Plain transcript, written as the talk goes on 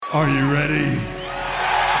Are you ready?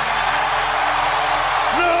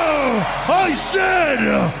 No! I said,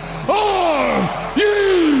 are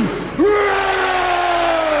you ready?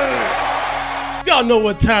 Y'all know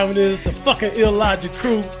what time it is. The fucking Illogic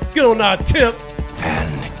crew. Get on our tip.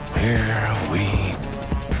 And here we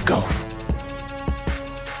go.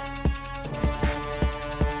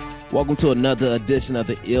 Welcome to another edition of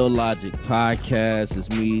the Illogic podcast. It's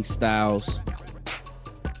me, Styles,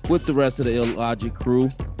 with the rest of the Illogic crew.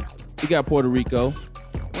 We got Puerto Rico.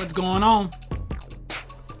 What's going on?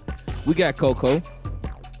 We got Coco.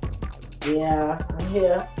 Yeah, I'm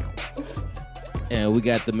here. And we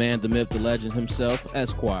got the man, the myth, the legend himself,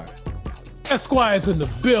 Esquire. Esquire's in the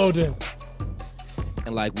building.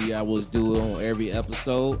 And like we always do on every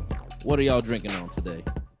episode, what are y'all drinking on today?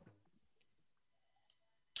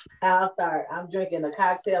 I'll start. I'm drinking a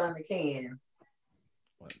cocktail in a can.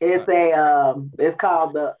 It's it's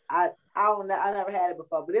called I never had it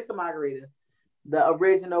before, but it's a margarita. The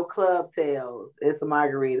original Club Tales. It's a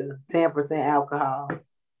margarita. 10% alcohol.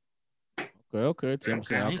 Okay,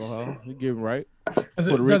 10% alcohol. You get it right. Does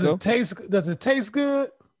it taste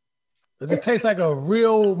good? Does it taste like a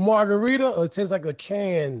real margarita or it tastes like a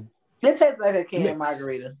can? It tastes like a can mix?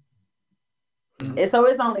 margarita. It's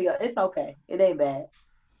okay. It ain't bad.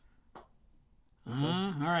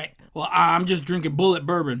 All right. Well, I'm just drinking Bullet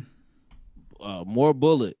bourbon. More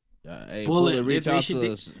Bullet. Hey, Bullet, reach they out should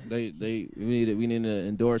to us. We need an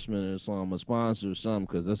endorsement or something, a sponsor or something,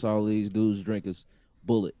 because that's all these dudes drink is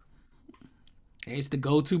Bullet. Hey, it's the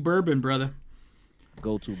go-to bourbon, brother.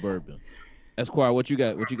 Go-to bourbon. Esquire, what you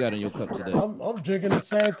got? What you got in your cup today? I'm drinking the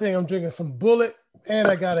same thing. I'm drinking some Bullet, and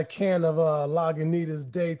I got a can of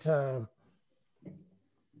Lagunitas Daytime.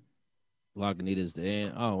 Lagunitas the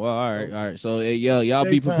end. Oh well, all right. So y'all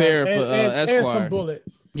be prepared for Esquire. And some Bullet.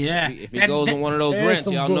 Yeah. If he goes on one of those rents,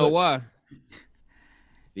 y'all know why. If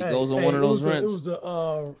he goes on one of those rents.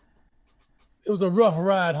 It was a rough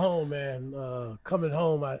ride home, man. Coming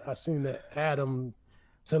home, I seen the Adam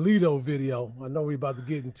Toledo video. I know we're about to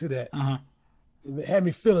get into that. It had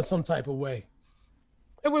me feeling some type of way.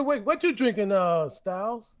 Hey, wait, what you drinking,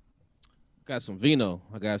 Styles? Got some vino.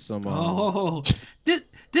 I got some.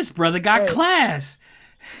 This brother got class.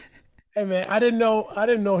 Hey man, I didn't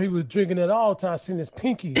know he was drinking at all until I seen his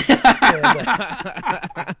pinky. His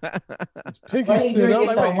pinky stood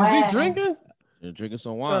up. Like, wait, is he drinking? You're drinking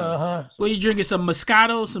some wine. Well, you drinking some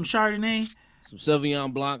Moscato, some Chardonnay, some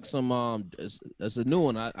Sauvignon Blanc, some it's a new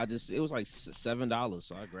one. It was like $7,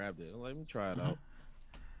 so I grabbed it. Let me try it out.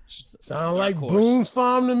 Sound like Boone's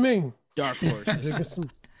Farm to me. Dark Horse. Drinking some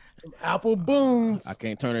Apple Boone's. I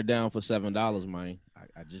can't turn it down for $7, man.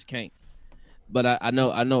 I just can't. But I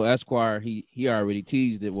know Esquire. He already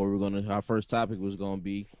teased it. Our first topic was gonna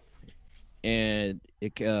be, and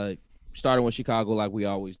it started with Chicago like we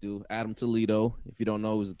always do. Adam Toledo, if you don't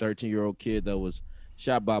know, was a 13-year-old kid that was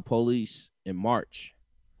shot by police in March.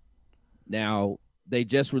 Now they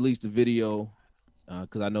just released a video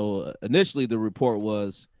because I know initially the report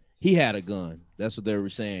was he had a gun. That's what they were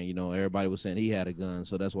saying. You know, everybody was saying he had a gun,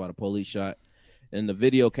 so that's why the police shot. And the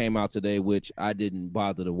video came out today, which I didn't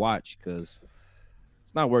bother to watch because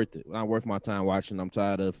it's not worth it. Not worth my time watching. I'm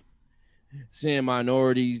tired of seeing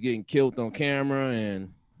minorities getting killed on camera,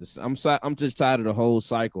 and I'm just tired of the whole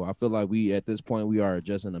cycle. I feel like at this point we are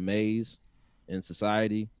just in a maze in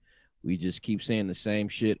society. We just keep saying the same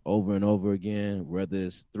shit over and over again, whether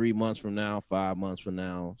it's 3 months from now, 5 months from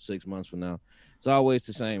now, 6 months from now. It's always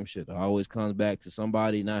the same shit. It always comes back to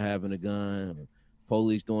somebody not having a gun, or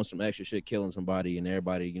police doing some extra shit, killing somebody, and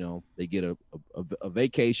everybody, you know, they get a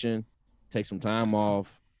vacation, take some time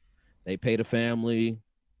off, they pay the family,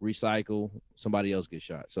 recycle, somebody else gets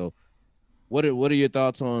shot. So what are your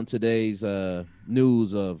thoughts on today's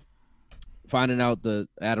news of finding out that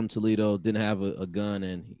Adam Toledo didn't have a gun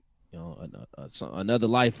and, you know, another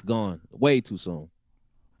life gone way too soon?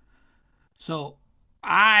 So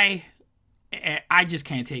I just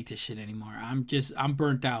can't take this shit anymore. I'm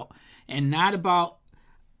burnt out. And not about,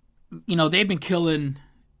 you know, they've been killing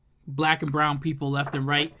black and brown people left and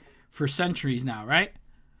right for centuries now, right?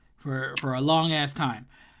 For a long ass time.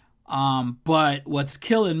 But what's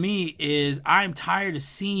killing me is I'm tired of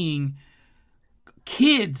seeing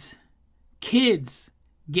kids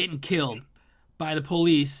getting killed by the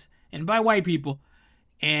police and by white people,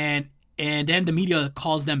 and then the media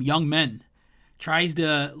calls them young men, tries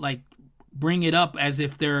to like bring it up as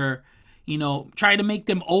if they're, you know, try to make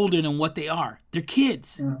them older than what they are. They're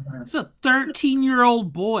kids. Mm-hmm. It's a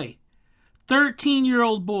 13-year-old boy.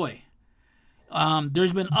 13-year-old boy.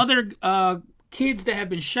 There's been other kids that have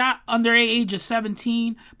been shot under the age of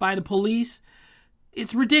 17 by the police.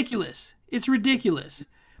 It's ridiculous. It's ridiculous.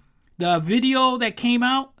 The video that came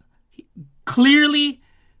out, clearly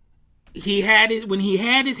he had it when he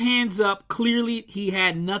had his hands up. Clearly, he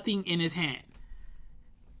had nothing in his hand.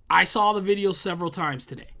 I saw the video several times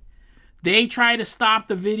today. They try to stop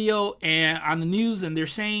the video on the news, and they're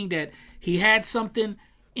saying that he had something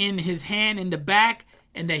in his hand in the back,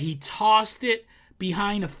 and that he tossed it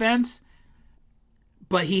behind a fence.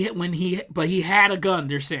 But he had a gun.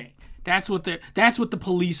 They're saying that's what the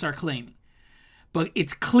police are claiming. But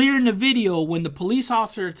it's clear in the video when the police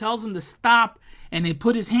officer tells him to stop, and they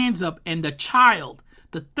put his hands up, and the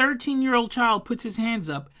 13-year-old child puts his hands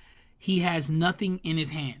up. He has nothing in his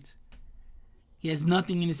hands. He has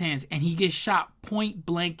nothing in his hands, and he gets shot point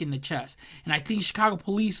blank in the chest. And I think Chicago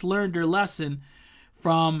police learned their lesson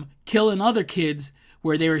from killing other kids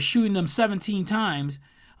where they were shooting them 17 times.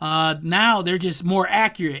 Now they're just more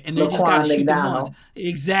accurate, and they just got to shoot them once.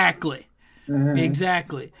 Exactly. Mm-hmm.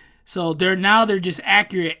 Exactly. So they're just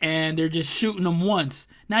accurate, and they're just shooting them once,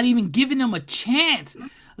 not even giving them a chance.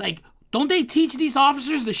 Like, don't they teach these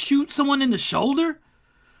officers to shoot someone in the shoulder?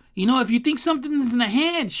 You know, if you think something's in the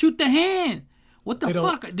hand, shoot the hand. What the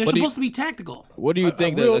fuck? They're supposed to be tactical. What do you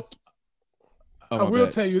think I will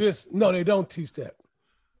tell you this. No, they don't teach that.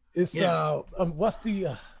 It's what's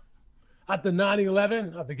the after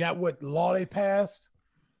 9/11? I forgot what law they passed.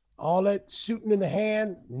 All that shooting in the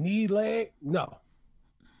hand, knee, leg. No.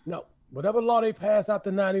 Whatever law they passed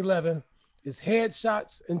after 9/11 is head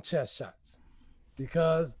shots and chest shots,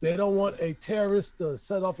 because they don't want a terrorist to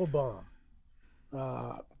set off a bomb.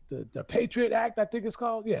 The Patriot Act, I think it's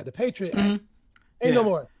called. Yeah, the Patriot Act. Ain't no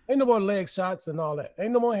more leg shots and all that.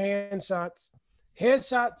 Ain't no more hand shots, head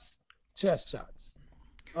shots, chest shots.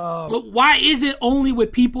 But why is it only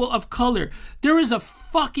with people of color? There is a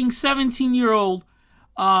fucking 17-year-old,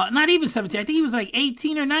 not even 17, I think he was like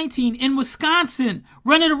 18 or 19 in Wisconsin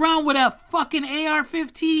running around with a fucking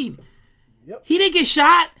AR-15. Yep. He didn't get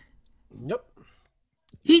shot. Yep.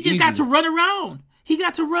 He just got to run around. He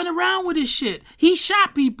got to run around with his shit. He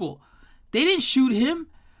shot people. They didn't shoot him.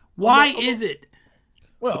 Why is it?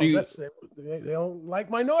 Well, they don't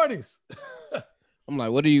like minorities. I'm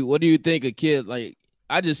like, what do you think a kid, like,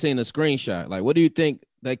 I just seen a screenshot. Like, what do you think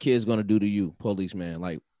that kid's gonna do to you, policeman?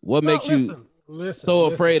 Like, what makes you so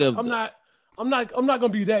afraid of? I'm not gonna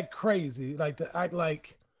be that crazy. Like, to act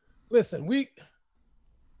like, listen,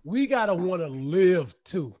 we gotta want to live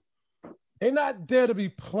too. They're not there to be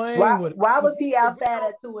playing with. Why was he out there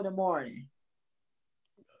at 2 a.m?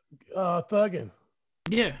 Thugging.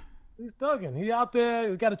 Yeah. He's thugging. He out there.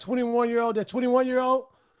 We got a 21-year-old. That 21-year-old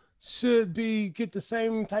should get the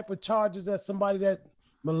same type of charges as somebody that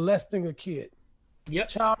molesting a kid. Yep.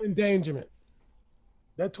 Child endangerment.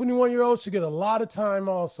 That 21-year-old should get a lot of time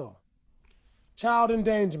also. Child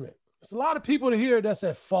endangerment. There's a lot of people here that's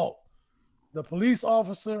at fault. The police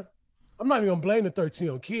officer. I'm not even gonna blame the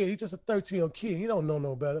 13-year-old kid. He's just a 13-year-old kid. He don't know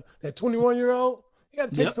no better. That 21-year-old, he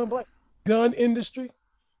got to take some blame. Gun industry.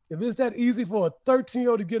 If it's that easy for a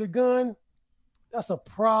 13-year-old to get a gun, that's a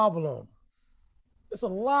problem. There's a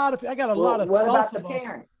lot of. I got a lot of. What about the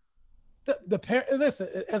parent? The parent. Listen,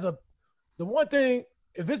 the one thing,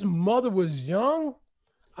 if his mother was young,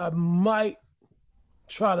 I might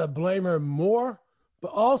try to blame her more.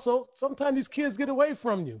 But also, sometimes these kids get away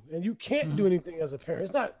from you, and you can't do anything as a parent.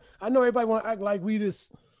 It's not. I know everybody want to act like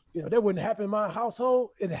that wouldn't happen in my household.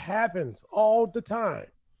 It happens all the time.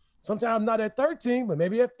 Sometimes not at 13, but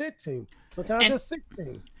maybe at 15. Sometimes at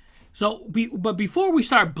 16. So, but before we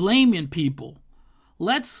start blaming people,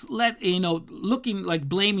 let's looking like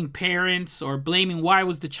blaming parents or blaming why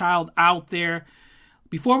was the child out there.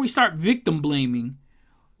 Before we start victim blaming,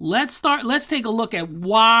 let's take a look at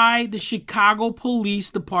why the Chicago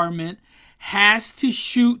Police Department has to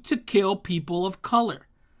shoot to kill people of color.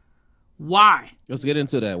 Why? Let's get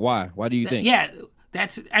into that. Why? Why do you think? Yeah. I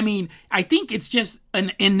think it's just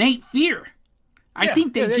an innate fear. I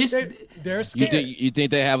think they're scared. You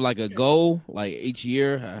think they have like a goal, like each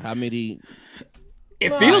year, how many?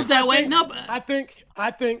 It feels that way. No, but I think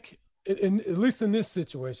at least in this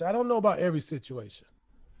situation, I don't know about every situation.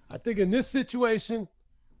 I think in this situation,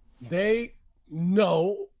 they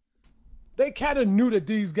kind of knew that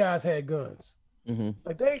these guys had guns. Mm-hmm.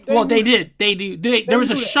 Like they did. There was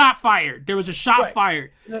a shot fired. There was a shot fired.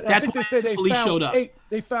 That's why the police showed up.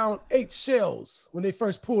 They found 8 shells when they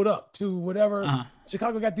first pulled up to whatever.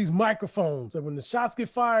 Chicago got these microphones, and when the shots get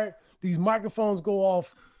fired, these microphones go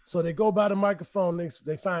off. So they go by the microphone.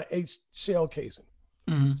 They find 8 shell casing.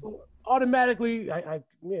 Mm-hmm. So automatically, I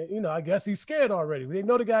guess he's scared already. They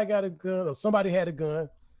know the guy got a gun or somebody had a gun,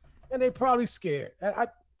 and they probably scared.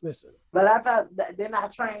 Listen. But I thought they're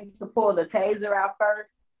not trained to pull the taser out first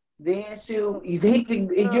then shoot. You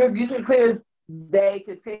can clear as day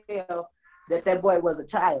could tell that boy was a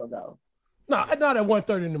child though. No, not at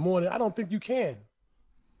 1:30 in the morning. I don't think you can.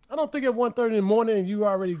 I don't think at 1:30 in the morning and you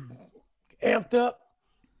already amped up.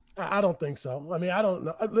 I don't think so. I mean, I don't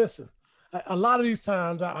know. Listen, a lot of these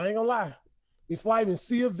times, I ain't gonna lie. Before I even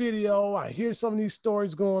see a video, I hear some of these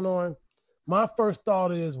stories going on. My first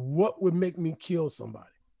thought is, what would make me kill somebody?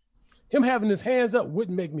 Him having his hands up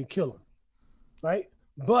wouldn't make me kill him, right?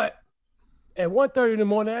 But at 1:30 in the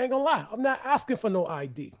morning, I ain't gonna lie. I'm not asking for no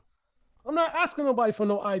ID. I'm not asking nobody for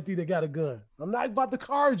no ID that got a gun. I'm not about to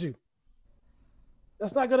card you.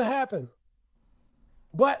 That's not gonna happen.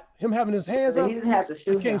 But him having his hands up, he didn't have to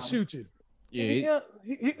shoot I can't him. shoot you. Yeah,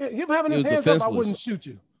 Him having his hands up, I wouldn't shoot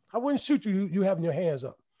you. I wouldn't shoot you. You having your hands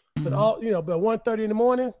up. But but 1:30 in the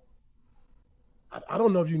morning, I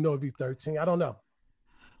don't know if you know if he's 13. I don't know.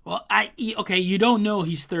 Well, you don't know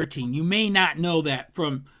he's 13. You may not know that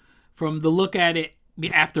from the look at it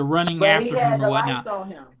after running after him or whatnot. On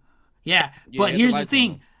him. Yeah, but here's the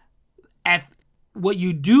thing. What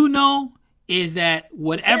you do know is that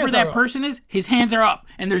whatever that person is, his hands are up,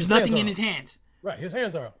 and there's nothing in his hands. Right, his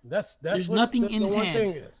hands are up. That's there's nothing in his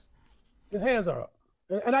hands. His hands are up,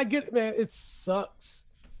 and I get it, man. It sucks.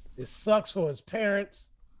 It sucks for his parents.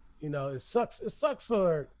 It sucks. It sucks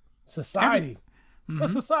for society. For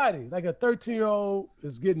society, like a 13-year-old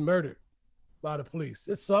is getting murdered by the police.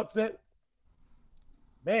 It sucks that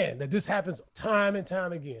this happens time and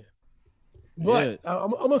time again. But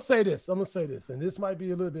I'm gonna say this, and this might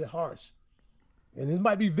be a little bit harsh, and this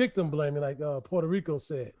might be victim blaming, like Puerto Rico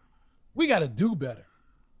said. We got to do better.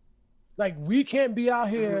 Like, we can't be out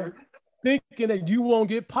here thinking that you won't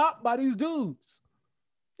get popped by these dudes.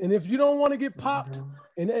 And if you don't want to get popped,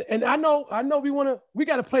 and I know we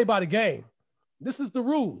got to play by the game. This is the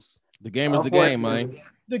rules. The game is the game, man.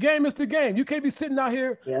 The game is the game. You can't be sitting out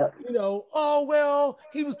here, oh, well,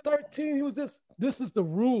 he was 13. He was this is the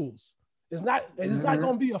rules. It's not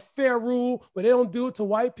going to be a fair rule, but they don't do it to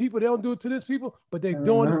white people. They don't do it to this people, but they're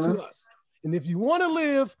doing it to us. And if you want to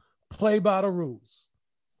live, play by the rules.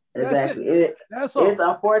 Exactly. That's all. It's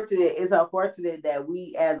unfortunate that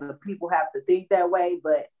we as a people have to think that way,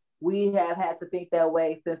 but we have had to think that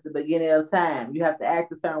way since the beginning of time. You have to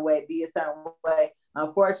act a certain way, be a certain way.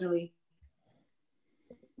 Unfortunately,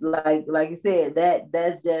 like you said,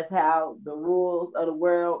 that's just how the rules of the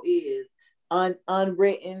world is.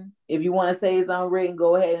 Unwritten. If you want to say it's unwritten,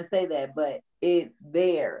 go ahead and say that, but it's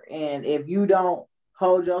there. And if you don't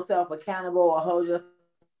hold yourself accountable or hold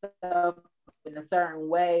yourself in a certain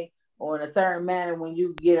way or in a certain manner when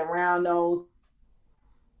you get around those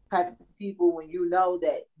type of people, when you know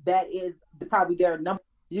that is probably their number,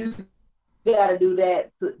 you got to do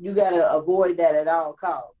that. You got to avoid that at all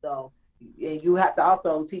costs. So, and you have to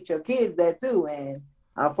also teach your kids that too. And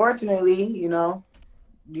unfortunately,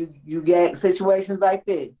 you get situations like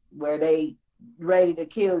this where they ready to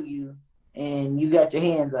kill you and you got your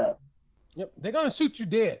hands up. Yep, they're gonna shoot you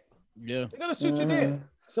dead. Yeah, they're gonna shoot you dead.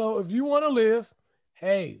 So if you want to live,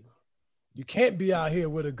 hey, you can't be out here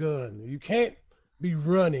with a gun. You can't be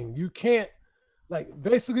running. You can't,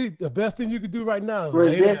 basically the best thing you could do right now is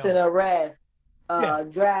resisting arrest,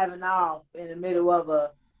 driving off in the middle of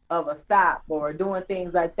a stop or doing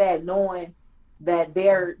things like that, knowing that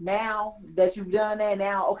now that you've done that,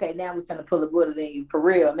 now we're gonna pull a bullet in you for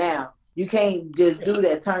real. Now you can't just do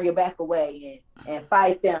that, turn your back away and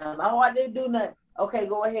fight them. Oh, I didn't do nothing. Okay,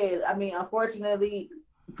 go ahead. I mean, unfortunately,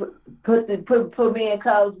 put me in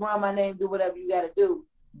cuffs, run my name, do whatever you got to do.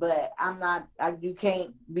 But you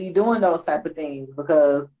can't be doing those type of things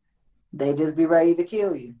because they just be ready to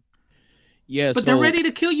kill you. Yeah, but they're ready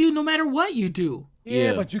to kill you no matter what you do.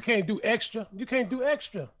 Yeah, but you can't do extra. You can't do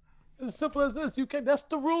extra. It's as simple as this. You can't. That's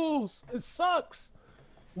the rules. It sucks.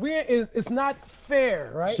 It's not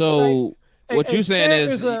fair, right? So what you saying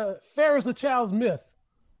is fair is a child's myth,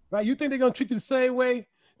 right? You think they're gonna treat you the same way?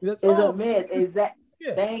 It's a myth. Exactly.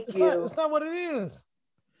 Yeah, Thank you. It's not what it is.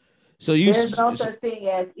 So there's no such thing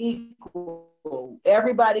as equal.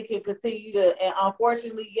 Everybody can continue to, and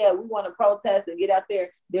unfortunately, we want to protest and get out there.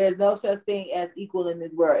 There's no such thing as equal in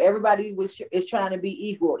this world. Everybody is trying to be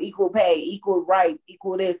equal pay, equal rights,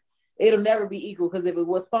 equal this. It'll never be equal because if it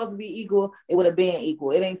was supposed to be equal, it would have been equal.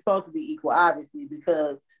 It ain't supposed to be equal, obviously,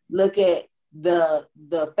 because look at the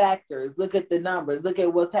factors, look at the numbers, look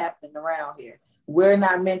at what's happening around here. We're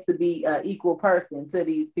not meant to be an equal person to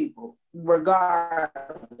these people, regardless.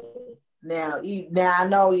 Now I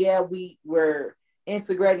know, we're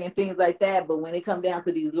integrating and things like that, but when it comes down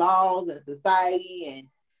to these laws and society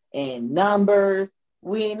and numbers,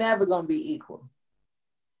 we ain't never gonna be equal.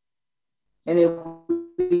 And if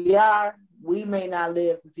we are, we may not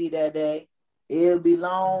live to see that day. It'll be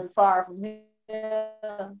long, far from here.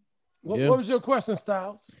 What was your question,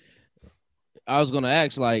 Styles? I was gonna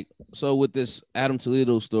ask, like, so with this Adam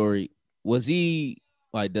Toledo story, was he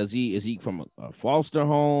like, is he from a foster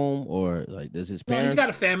home, or like does his parents?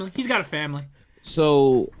 No, he's got a family.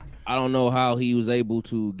 So I don't know how he was able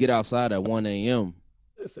to get outside at 1 a.m.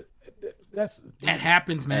 That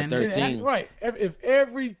happens, man. At 13, right? If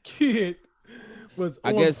every kid was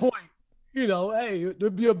on point, you know, hey,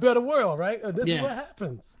 there'd be a better world, right? This is what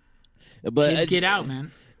happens. But kids get out,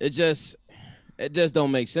 man. It just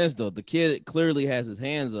don't make sense though. The kid clearly has his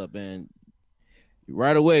hands up, and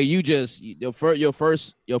right away your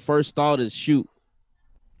first thought is shoot.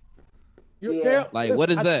 Like, what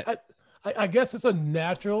is that? I guess it's a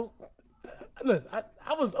natural. Listen,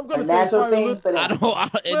 I'm gonna say natural thing for that.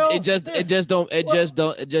 It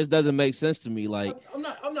just doesn't make sense to me. Like, I'm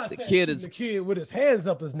not saying the kid with his hands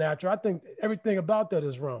up is natural. I think everything about that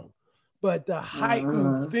is wrong. But the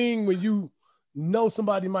heightened thing when you know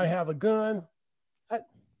somebody might have a gun,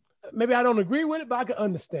 maybe I don't agree with it, but I can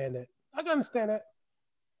understand that. I can understand that.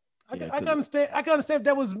 I can understand if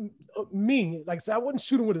that was me. Like I said, I wouldn't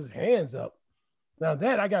shoot him with his hands up. Now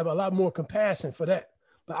that I got a lot more compassion for that.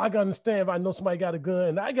 But I can understand if I know somebody got a gun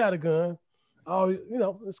and I got a gun,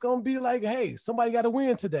 it's gonna be like, hey, somebody got to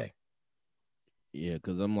win today. Yeah,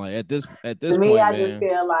 because I'm like, at this to point, me, I man, just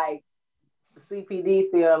feel like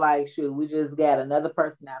CPD feel like, shoot, we just got another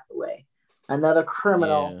person out the way, another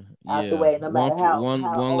criminal out the way. No matter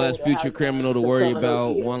one less future criminal to worry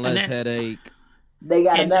about, one less headache. They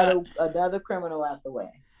got another criminal out the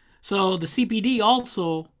way. So the CPD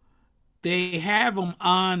also, they have them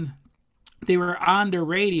on. They were on the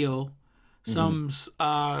radio. Some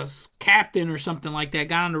captain or something like that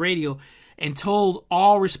got on the radio and told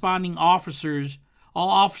all officers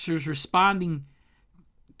responding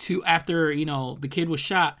to after the kid was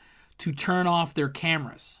shot to turn off their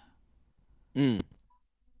cameras. They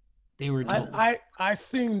were told. I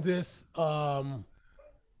seen this.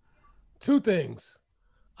 Two things.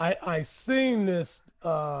 I seen this.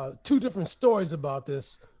 Two different stories about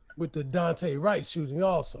this with the Dante Wright shooting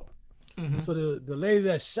also. So the lady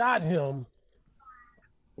that shot him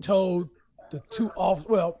told the two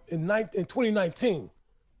in 2019,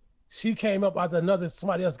 she came up after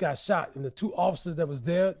somebody else got shot, and the two officers that was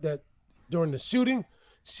there that during the shooting,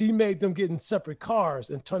 she made them get in separate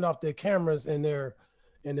cars and turn off their cameras and their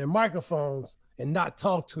microphones and not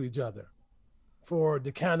talk to each other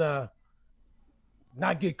to kind of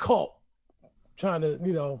not get caught trying to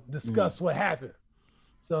discuss what happened.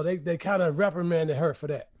 So they kind of reprimanded her for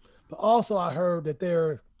that. But also I heard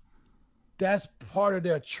that that's part of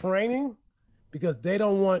their training because they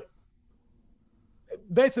don't want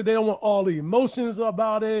all the emotions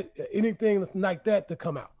about it, anything like that to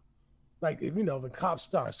come out. Like if the cop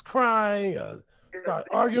starts crying, start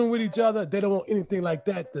arguing with each other, they don't want anything like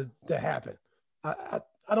that to happen. I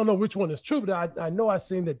don't know which one is true, but I know I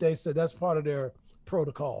seen that they said that's part of their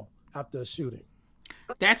protocol after a shooting.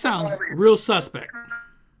 That sounds real suspect.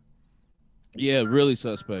 Yeah, really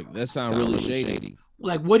suspect. That sounds really shady.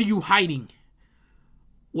 Like, what are you hiding?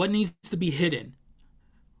 What needs to be hidden?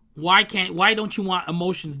 Why don't you want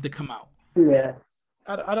emotions to come out? Yeah.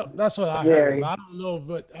 I don't. That's what I heard. I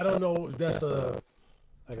don't know if that's a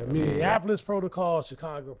Minneapolis protocol,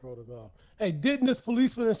 Chicago protocol. Hey, didn't this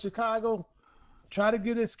policeman in Chicago try to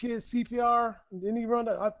get his kid CPR? Didn't he run?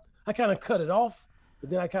 I kind of cut it off, but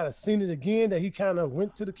then I kind of seen it again that he kind of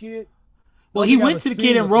went to the kid. Well, he went to the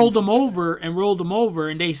kid and rolled him over,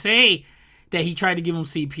 and they say that he tried to give him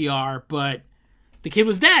CPR, but the kid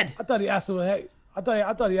was dead. I thought he asked him, hey, I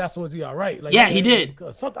thought he asked him, was he all right? Like, yeah, he did.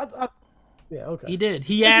 Yeah, okay. He did.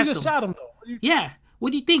 He asked him. He just shot him, though. Yeah.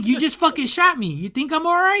 What do you think? You just fucking shot me. You think I'm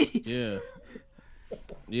all right? Yeah.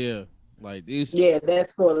 Yeah. Like these. Yeah,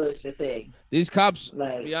 that's foolish to think. These cops,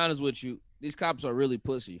 to be honest with you, these cops are really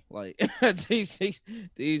pussy. Like these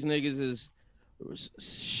niggas is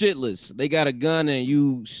shitless. They got a gun and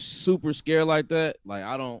you super scared like that. Like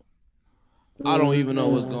I don't even know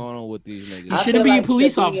what's going on with these niggas. You shouldn't be a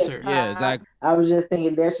police officer. Yeah, exactly. I was just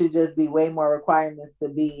thinking there should just be way more requirements to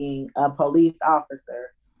being a police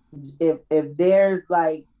officer. If there's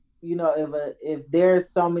like, if there's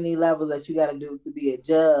so many levels that you got to do to be a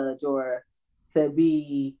judge or to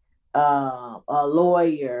be a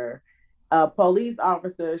lawyer, a police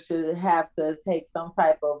officer should have to take some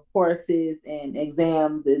type of courses and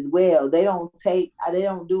exams as well. They don't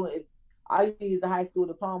do it. All you need is a high school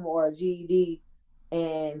diploma or a GED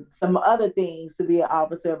and some other things to be an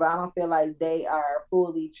officer, but I don't feel like they are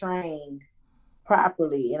fully trained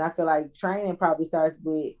properly. And I feel like training probably starts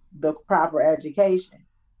with the proper education.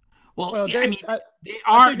 Well, They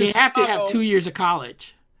they have to have 2 years of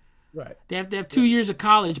college. Right. They have to have 2 years of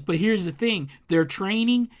college. But here's the thing: their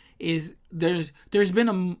training is there's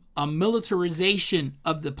been a militarization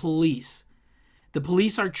of the police. The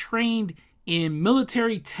police are trained in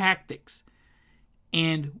military tactics,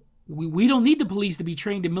 and we don't need the police to be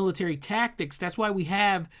trained in military tactics. That's why we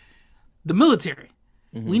have the military.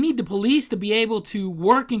 Mm-hmm. We need the police to be able to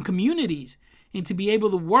work in communities and to be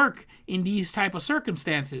able to work in these type of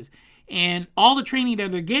circumstances. And all the training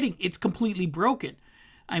that they're getting, it's completely broken.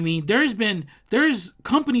 I mean, there's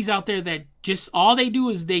companies out there that just all they do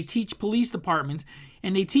is they teach police departments,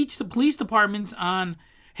 and they teach the police departments on,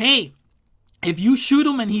 hey, if you shoot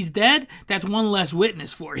him and he's dead, that's one less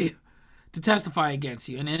witness for you to testify against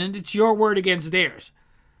you, and then it's your word against theirs.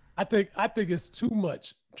 I think it's too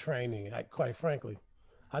much training. Quite frankly,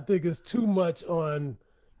 I think it's too much on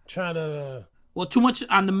trying to. Well, too much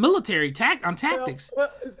on the military tactics. Well,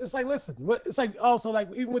 it's like, listen, it's like also like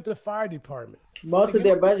even with the fire department. Most of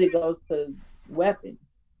their budget goes to weapons.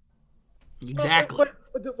 Exactly.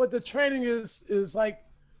 But the training is like,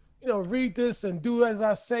 read this and do as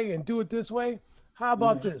I say and do it this way. How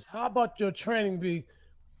about this? How about your training be,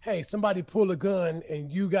 hey, somebody pull a gun and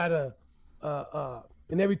you gotta,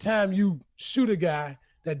 and every time you shoot a guy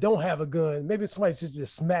that don't have a gun, maybe somebody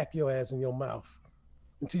just smack your ass in your mouth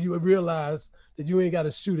until you realize that you ain't got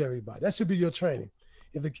to shoot everybody. That should be your training.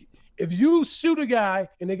 If you shoot a guy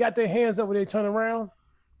and they got their hands up when they turn around,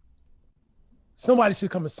 somebody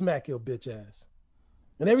should come and smack your bitch ass.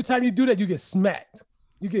 And every time you do that, you get smacked.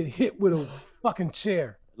 You get hit with a fucking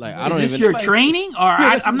chair. Like, I don't Is this your training, or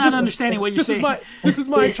I'm not understanding what you're saying? This is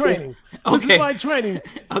my training. Okay. This is my training.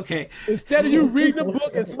 Okay. Instead of you reading a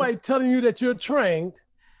book and somebody telling you that you're trained,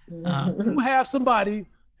 you have somebody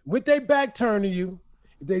with their back turned to you.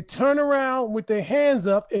 They turn around with their hands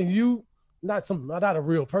up, and you, not a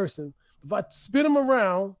real person, if I spin them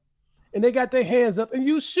around and they got their hands up and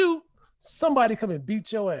you shoot, somebody come and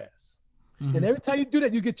beat your ass. Mm-hmm. And every time you do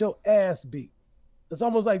that, you get your ass beat. It's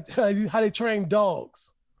almost like how they train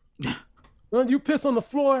dogs. When you piss on the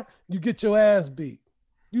floor, you get your ass beat.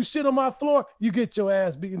 You shit on my floor, you get your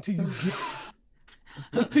ass beat until you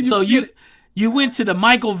get it. So you went to the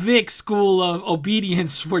Michael Vick School of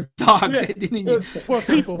Obedience for dogs. Yeah, for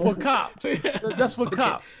people, for cops. That's for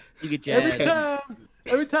cops. You get your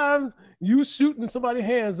every time you shooting somebody's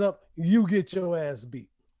hands up, you get your ass beat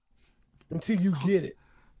until you get it.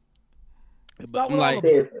 I'm like,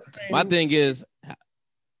 my thing is,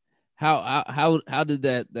 how did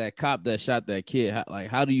that cop that shot that kid?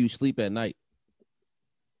 How do you sleep at night?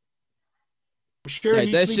 Sure, like,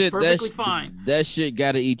 he sleeps perfectly fine. That shit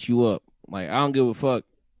gotta eat you up. Like, I don't give a fuck.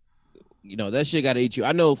 That shit gotta eat you.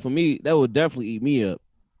 I know for me, that would definitely eat me up.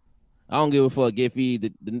 I don't give a fuck if he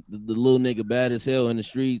the little nigga bad as hell in the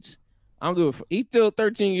streets. I don't give a fuck. He's still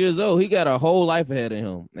 13 years old. He got a whole life ahead of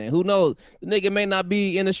him. And who knows? The nigga may not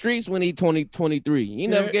be in the streets when he's 23. You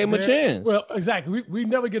never gave him a chance. Well, exactly. We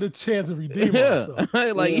never get a chance to redeem ourselves.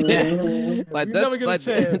 Like we never get a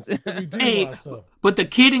chance to redeem ourselves. But the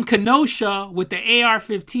kid in Kenosha with the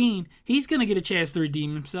AR-15, he's going to get a chance to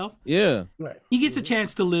redeem himself. Yeah. Right. He gets a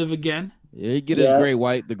chance to live again. Yeah, he get his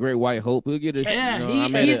the great white hope. He'll get his. Yeah,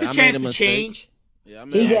 he has a chance to change. Yeah,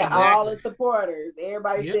 he got all the supporters.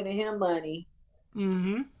 Everybody sending him money.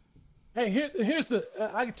 Mm-hmm. Hey, here's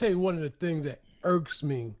I can tell you one of the things that irks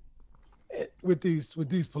me with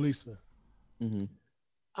these policemen. Mm-hmm.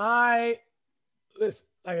 Listen,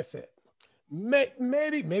 like I said,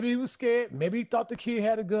 maybe he was scared. Maybe he thought the kid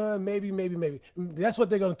had a gun. Maybe. That's what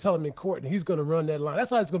they're gonna tell him in court, and he's gonna run that line.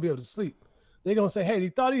 That's how he's gonna be able to sleep. They're gonna say, "Hey, he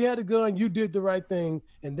thought he had a gun. You did the right thing,"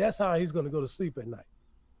 and that's how he's gonna go to sleep at night.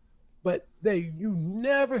 But you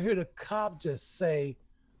never hear the cop just say,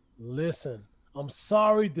 "Listen, I'm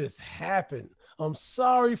sorry this happened. I'm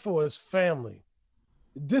sorry for his family.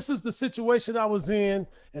 This is the situation I was in,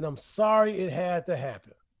 and I'm sorry it had to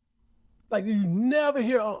happen." Like, you never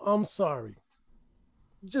hear, "I'm sorry."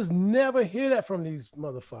 You just never hear that from these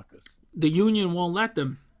motherfuckers. The union won't let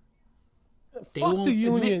them. Fuck the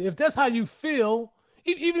union. If that's how you feel,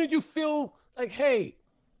 even if you feel like, "Hey,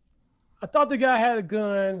 I thought the guy had a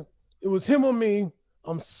gun. It was him or me.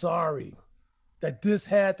 I'm sorry that this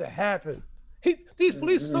had to happen." These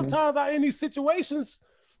police sometimes are in these situations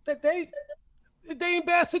that they in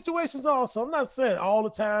bad situations also. I'm not saying all the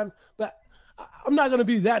time, but I'm not going to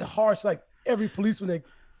be that harsh like every policeman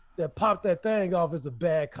that popped that thing off is a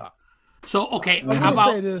bad cop. So, okay, how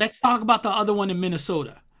about let's talk about the other one in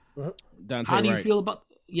Minnesota. Dante, how do you feel about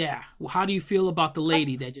how do you feel about the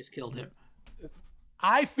lady that just killed him?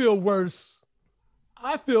 I feel worse.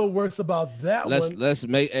 I feel worse about that one. Let's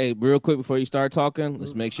make real quick before you start talking.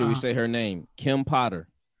 Let's make sure we say her name, Kim Potter.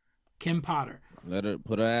 Kim Potter. Let her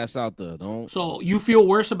put her ass out there. Don't. So you feel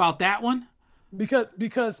worse about that one?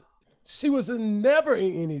 Because she was never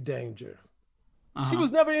in any danger. She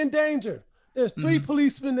was never in danger. There's 3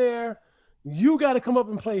 policemen there. You got to come up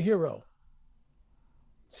and play hero.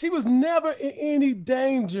 She was never in any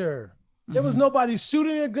danger. There was nobody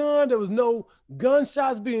shooting a gun. There was no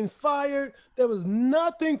gunshots being fired. There was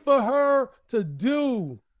nothing for her to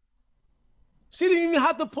do. She didn't even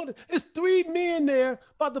have to it's 3 men there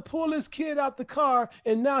about to pull this kid out the car,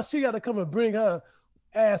 and now she got to come and bring her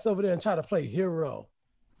ass over there and try to play hero.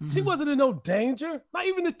 She wasn't in no danger. Not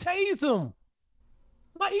even to tase him.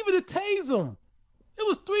 Not even to tase him. It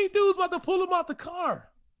was 3 dudes about to pull him out the car.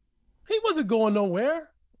 He wasn't going nowhere.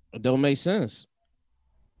 It don't make sense.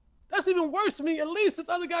 That's even worse to me. At least this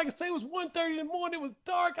other guy can say it was 1:30 in the morning. It was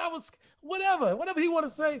dark. I was whatever he want to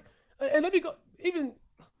say. And let me go. Even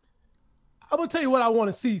I'm gonna tell you what I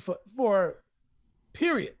want to see for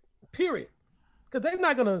period. Because they're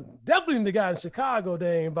not gonna definitely the guy in Chicago.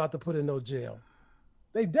 They ain't about to put in no jail.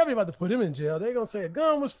 They definitely about to put him in jail. They're gonna say a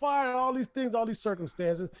gun was fired, all these things, all these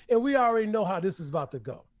circumstances, and we already know how this is about to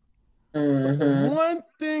go. But the one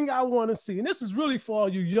thing I want to see, and this is really for all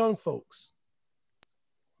you young folks,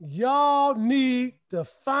 y'all need to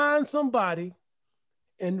find somebody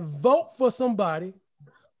and vote for somebody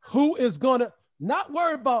who is gonna not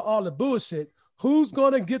worry about all the bullshit, who's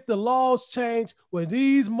gonna get the laws changed where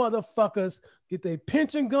these motherfuckers get their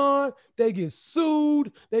pension gone, they get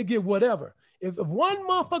sued, they get whatever. If one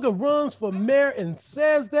motherfucker runs for mayor and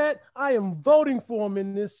says that, I am voting for him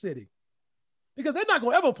in this city. Because they're not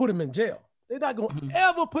going to ever put him in jail. They're not going to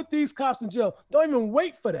ever put these cops in jail. Don't even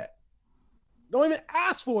wait for that. Don't even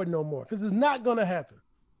ask for it no more because it's not going to happen.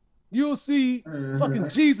 You'll see fucking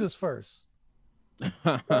Jesus first.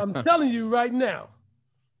 But I'm telling you right now,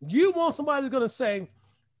 you want somebody who's going to say,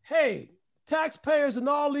 hey, taxpayers in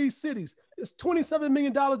all these cities, it's $27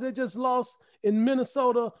 million they just lost in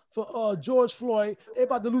Minnesota for George Floyd. They're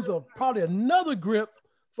about to lose probably another grip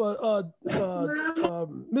for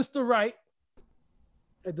Mr. Wright.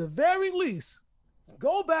 At the very least,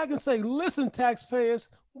 go back and say, listen, taxpayers,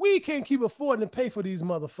 we can't keep affording to pay for these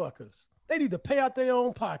motherfuckers. They need to pay out their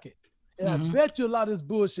own pocket. And I bet you a lot of this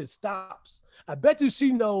bullshit stops. I bet you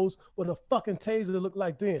she knows what a fucking taser looked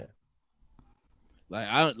like then.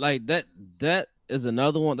 Like that is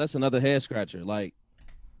another one. That's another head scratcher. Like,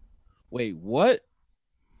 wait, what?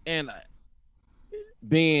 And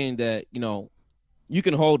being that, you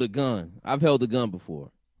can hold a gun. I've held a gun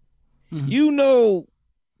before. You know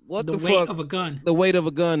what the weight fuck of a gun. The weight of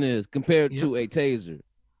a gun is compared to a taser.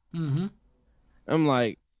 I'm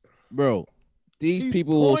like, bro, these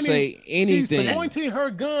people will say anything. She's pointing her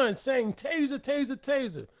gun, saying taser, taser,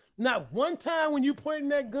 taser. Not one time when you pointing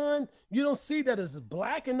that gun, you don't see that it's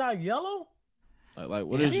black and not yellow. Like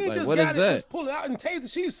what is that? Just pull it out and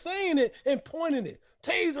taser. She's saying it and pointing it.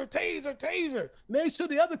 Taser, taser, taser. Make sure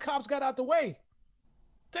the other cops got out the way.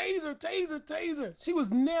 Taser, taser, taser. She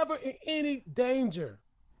was never in any danger.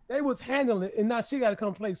 They was handling it, and now she got to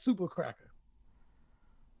come play super cracker.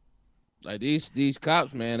 Like these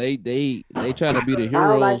cops, man, they try to be the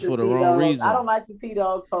heroes for the wrong reason. I don't like to see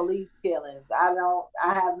those police killings. I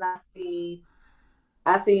have not seen.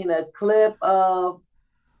 I seen a clip of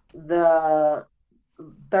the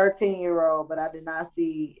 13-year-old, but I did not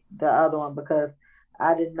see the other one because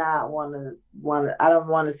I did not want to. I don't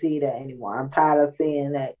want to see that anymore. I'm tired of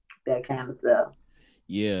seeing that kind of stuff.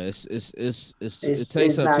 Yeah, it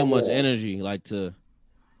takes up too much energy.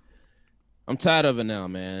 I'm tired of it now,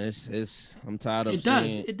 man. I'm tired of it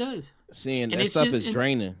does. Seeing that stuff is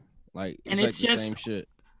draining. It's the same shit.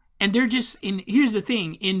 And they're just here's the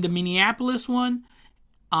thing, in the Minneapolis one,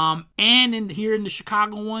 and here in the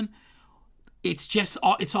Chicago one, it's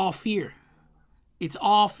all fear. It's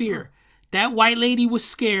all fear. That white lady was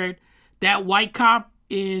scared. That white cop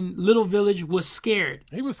in Little Village was scared.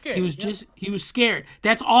 He was scared. He was scared.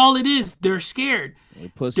 That's all it is. They're scared.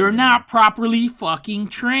 They're not properly fucking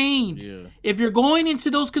trained. Yeah. If you're going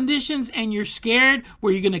into those conditions and you're scared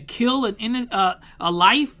where you're going to kill a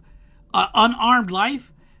life, unarmed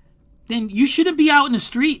life, then you shouldn't be out in the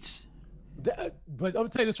streets. But I'm going to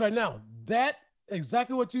tell you this right now. That,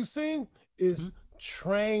 exactly what you've seen, is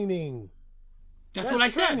training. That's what I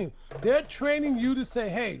said. They're training you to say,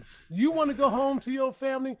 hey, you want to go home to your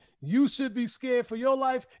family, you should be scared for your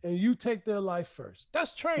life, and you take their life first.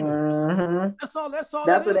 That's training. That's all. That's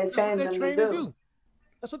what they're trained to do.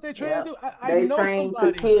 That's what they're trained to do. I know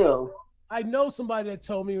somebody to kill. I know somebody that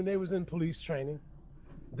told me when they was in police training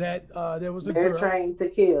that there was a girl. They're trained to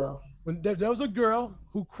kill. when there was a girl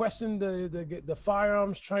who questioned the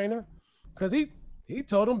firearms trainer because he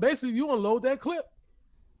told him basically, you unload that clip,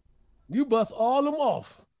 you bust all them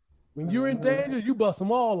off. When you're in danger, you bust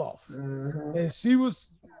them all off. And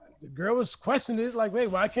the girl was questioning it like, wait,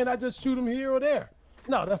 why can't I just shoot him here or there?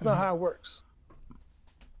 No, that's not how it works.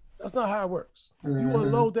 That's not how it works. You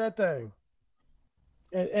unload that thing.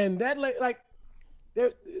 And that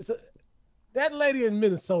that lady in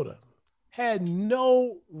Minnesota had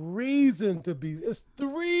no reason to be. It's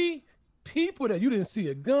 3 people that you didn't see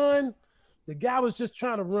a gun. The guy was just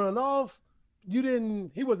trying to run off. He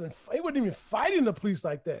wasn't even fighting the police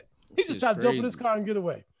like that. He just tried to jump in his car and get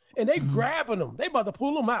away. And they grabbing him. They about to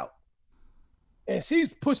pull him out. And she's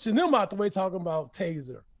pushing them out the way, talking about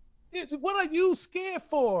taser. What are you scared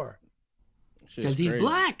for? Because he's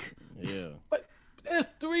black. Yeah. But there's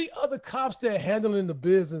 3 other cops that are handling the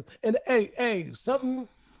business. And hey, something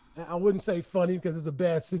I wouldn't say funny because it's a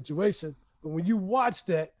bad situation. But when you watch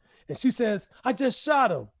that and she says, I just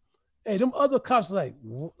shot him. Hey, them other cops are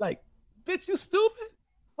like, bitch, you stupid?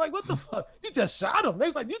 Like, what the fuck? You just shot him. They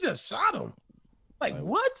was like, you just shot him. Like,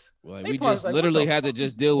 what? Like, we just literally had to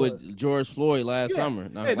just deal with George Floyd last summer.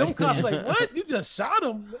 No, hey, them cops like, what? You just shot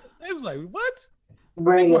him? They was like, what?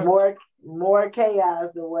 Bringing more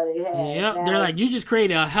chaos than what it had. Yep, now, they're like, you just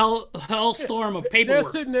created a hellstorm of paperwork.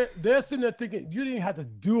 They're sitting there thinking, you didn't have to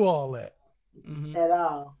do all that. At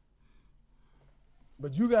all.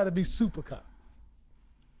 But you got to be super cop.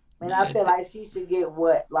 And I feel like she should get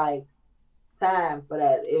time for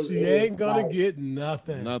that. She ain't gonna get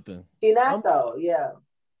nothing. Nothing. She not though. Yeah.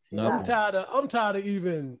 I'm tired of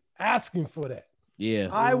even asking for that. Yeah.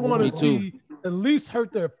 I want to see at least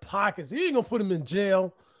hurt their pockets. You ain't gonna put them in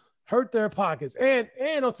jail. Hurt their pockets. And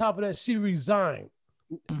on top of that, she resigned,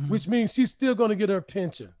 which means she's still gonna get her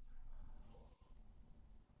pension.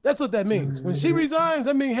 That's what that means. When she resigns,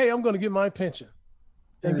 that means, hey, I'm gonna get my pension.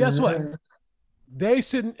 And guess what? They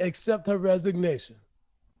shouldn't accept her resignation.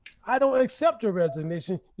 I don't accept your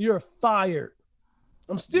resignation. You're fired.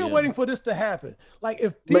 I'm still waiting for this to happen. Like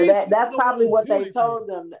if that's probably what they told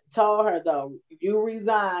her though. You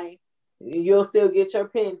resign, you'll still get your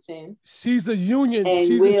pension. She's a union.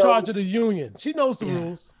 She's in charge of the union. She knows the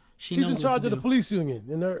rules. She's in charge of the police union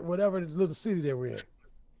in whatever little city they were in.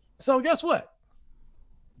 So guess what?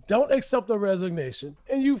 Don't accept the resignation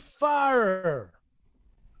and you fire her.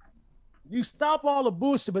 You stop all the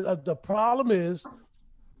bullshit, but the problem is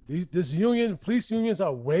police unions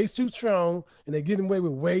are way too strong and they're getting away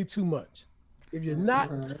with way too much. If you're not,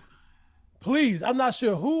 please, I'm not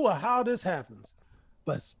sure who or how this happens,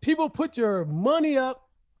 but people put your money up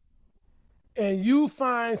and you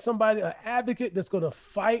find somebody, an advocate that's going to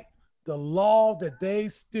fight the law that they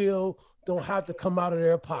still don't have to come out of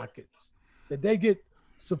their pockets, that they get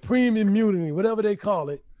supreme immunity, whatever they call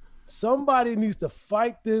it. Somebody needs to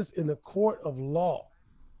fight this in the court of law.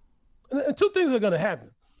 And 2 things are going to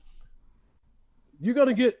happen. You're going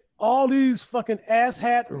to get all these fucking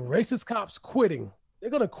asshat racist cops quitting.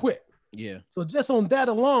 They're going to quit. Yeah. So just on that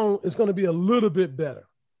alone, it's going to be a little bit better.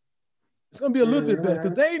 It's going to be a little bit better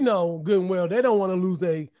because they know good and well they don't want to lose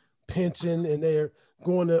their pension and they're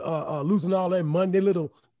going to losing all their money, their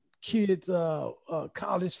little kids'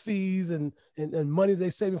 college fees and money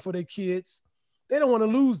they saving for their kids. They don't want to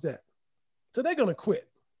lose that. So they're going to quit,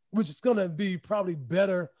 which is going to be probably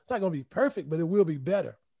better. It's not going to be perfect, but it will be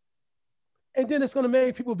better. And then it's going to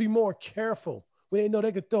make people be more careful when they know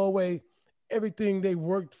they could throw away everything they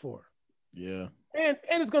worked for. Yeah. And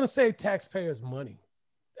it's going to save taxpayers money.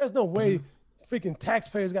 There's no way freaking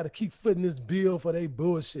taxpayers got to keep footing this bill for their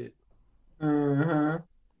bullshit. Yeah.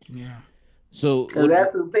 So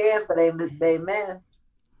that's who's paying for they mess,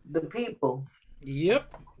 the people.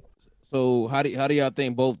 Yep. So how do y'all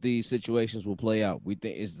think both these situations will play out? We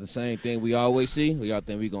think it's the same thing we always see, or y'all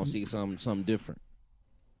think we're gonna see something different?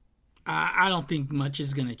 I don't think much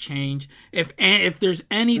is gonna change. If there's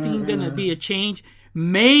anything gonna be a change,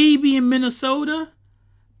 maybe in Minnesota,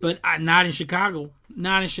 but not in Chicago.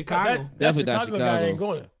 Not in Chicago. Definitely not Chicago. Guy ain't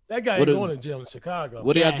going. That guy ain't going to jail in Chicago.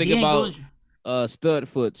 What do y'all think about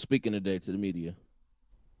Studfoot speaking today to the media?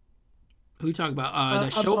 Who you talking about?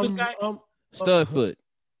 The Chauvin guy? Studfoot.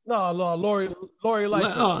 No, Lori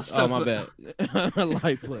Lightfoot. Oh, my bad.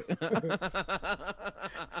 Lightfoot.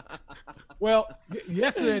 Well,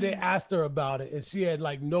 yesterday they asked her about it, and she had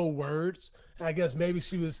like no words. I guess maybe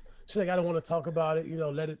she's like, I don't want to talk about it. You know,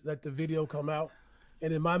 let the video come out.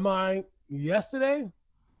 And in my mind, yesterday,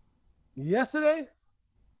 she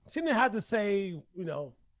didn't have to say,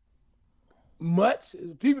 much.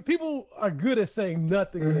 People are good at saying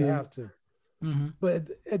nothing when they have to. But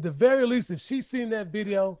at the very least, if she's seen that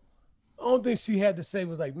video, only thing she had to say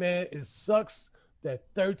was like, man, it sucks that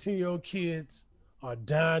 13-year-old kids are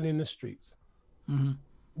dying in the streets. Mm-hmm.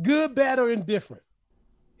 Good, bad, or indifferent.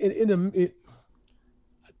 I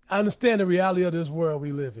understand the reality of this world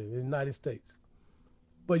we live in the United States.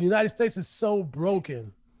 But the United States is so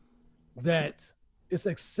broken that it's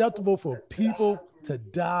acceptable for people to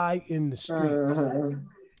die in the streets.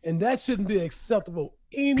 And that shouldn't be acceptable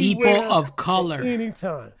anywhere. People of color.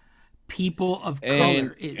 Anytime. People of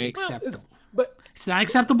color is acceptable. But it's not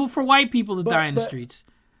acceptable for white people to die in the streets.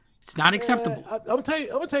 It's not acceptable. I'm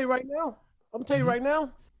gonna tell you right now. Right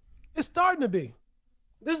now, it's starting to be.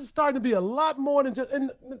 This is starting to be a lot more than just.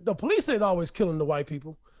 And the police ain't always killing the white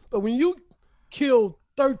people, but when you kill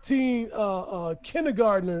 13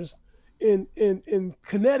 kindergartners in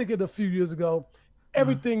Connecticut a few years ago,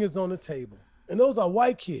 everything is on the table, and those are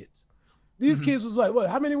white kids. These kids was like, what?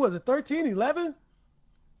 How many was it? 13, 11?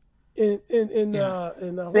 In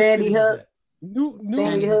Sandy Hook.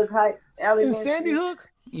 Sandy Hook Heights. In Sandy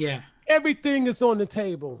Hook. Yeah. Everything is on the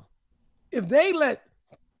table. If they let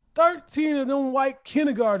 13 of them white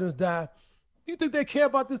kindergartners die, do you think they care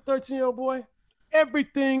about this 13-year-old boy?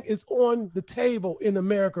 Everything is on the table in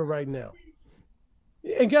America right now.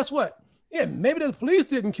 And guess what? Yeah, maybe the police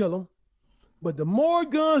didn't kill him, but the more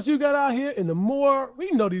guns you got out here and the more,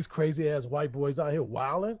 we know these crazy ass white boys out here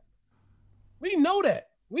wilding. We know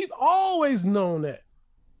that. We've always known that.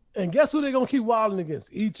 And guess who they're going to keep wilding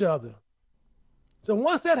against? Each other. So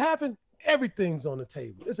once that happened, everything's on the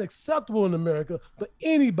table. It's acceptable in America for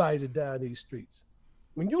anybody to die in these streets.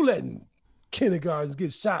 When you letting kindergartens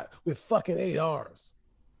get shot with fucking ARs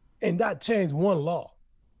and not change one law.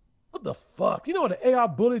 What the fuck? You know what an AR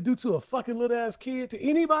bullet do to a fucking little ass kid, to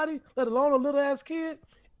anybody, let alone a little ass kid?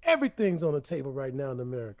 Everything's on the table right now in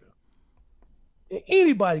America. And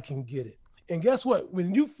anybody can get it. And guess what?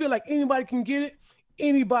 When you feel like anybody can get it,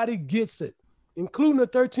 anybody gets it, including a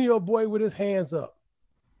 13-year-old boy with his hands up.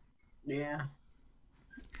 Yeah.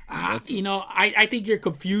 I think you're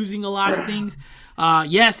confusing a lot of things.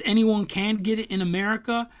 Yes, anyone can get it in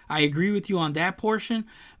America. I agree with you on that portion.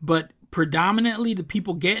 But predominantly the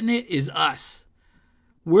people getting it is us.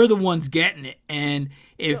 We're the ones getting it. And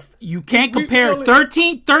if you can't compare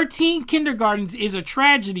 13 kindergartens is a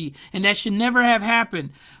tragedy, and that should never have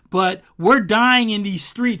happened. But we're dying in these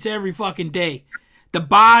streets every fucking day. The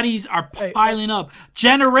bodies are piling up.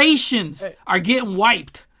 Generations are getting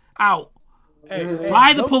wiped out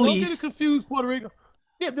by the police. Don't get confused, Puerto Rico.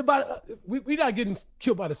 Yeah, we're not getting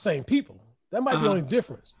killed by the same people. That might be the only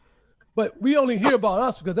difference. But we only hear about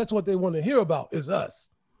us because that's what they want to hear about is us.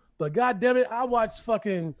 But God damn it, I watch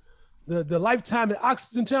fucking the Lifetime and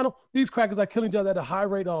Oxygen channel. These crackers are killing each other at a high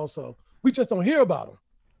rate also. We just don't hear about them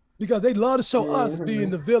because they love to show us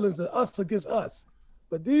being the villains and us against us.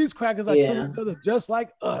 But these crackers are killing each other just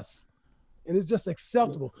like us. And it's just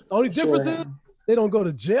acceptable. The only difference is they don't go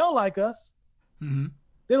to jail like us. Mm-hmm.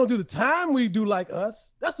 They don't do the time we do like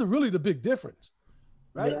us. That's really the big difference,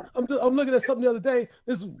 right? Yeah. I'm looking at something the other day.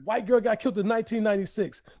 This white girl got killed in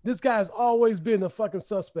 1996. This guy's always been a fucking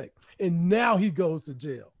suspect. And now he goes to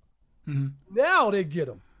jail. Mm-hmm. Now they get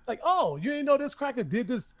him. Like, oh, you ain't know this cracker did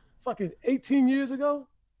this fucking 18 years ago?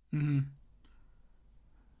 Mm-hmm.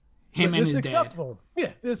 Him and his acceptable.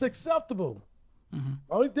 Dad. Yeah, it's acceptable. Mm-hmm.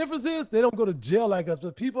 Only difference is they don't go to jail like us,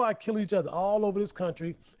 but people are killing each other all over this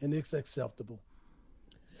country, and it's acceptable.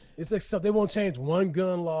 It's acceptable. They won't change one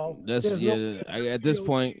gun law. At this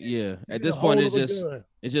point,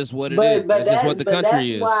 it's just what it is. It's just what the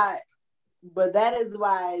country is. But that is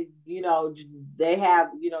why, they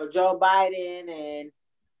have, Joe Biden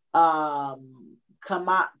and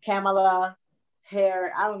Kamala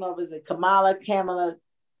Harris. I don't know if it's Kamala.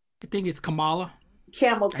 I think it's Kamala.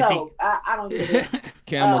 Camel toe. I don't get it.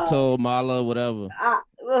 Camel toe, Mala, whatever.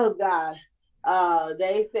 Oh God.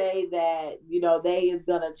 They say that they is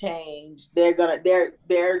gonna change. They're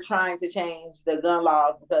trying to change the gun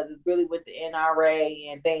laws because it's really with the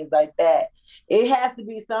NRA and things like that. It has to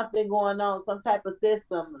be something going on, some type of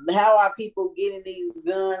system. How are people getting these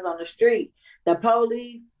guns on the street? The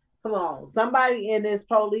police, come on, somebody in this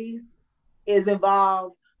police is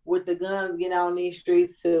involved with the guns getting on these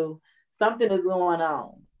streets too. Something is going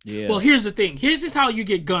on. Yeah. Well, here's the thing. Here's just how you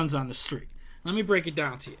get guns on the street. Let me break it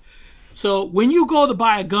down to you. So when you go to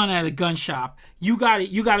buy a gun at a gun shop, you got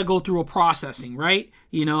to go through a processing, right?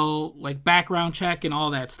 Like background check and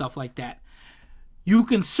all that stuff like that. You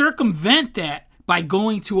can circumvent that by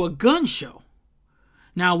going to a gun show.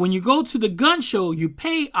 Now, when you go to the gun show, you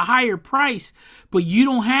pay a higher price, but you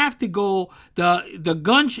don't have to go at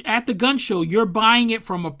the gun show. You're buying it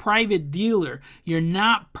from a private dealer. You're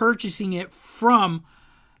not purchasing it from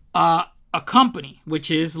a a company, which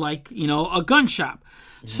is like, you know, a gun shop.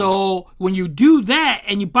 So when you do that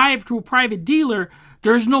and you buy it through a private dealer,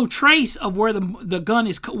 there's no trace of where the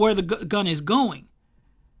gun is going.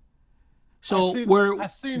 So I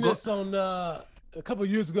seen this on a couple of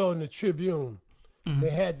years ago in the Tribune.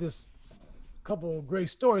 They had this couple of great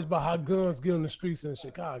stories about how guns get on the streets in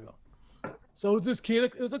Chicago. So it was this kid,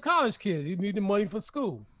 it was a college kid. He needed money for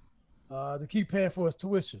school to keep paying for his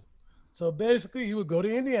tuition. So basically, he would go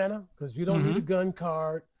to Indiana because you don't need a gun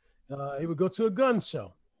card. He would go to a gun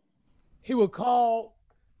show. He would call,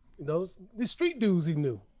 you know, the street dudes he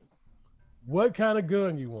knew. What kind of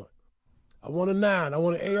gun you want? I want a 9. I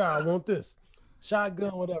want an AR. I want this.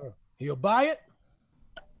 Shotgun, whatever. He'll buy it,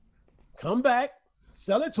 come back,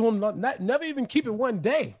 sell it to him, never even keep it one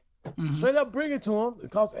day. Straight up bring it to him.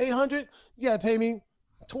 It costs $800. You got to pay me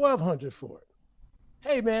 $1,200 for it.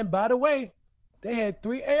 Hey, man, by the way, they had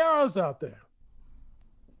 3 ARs out there.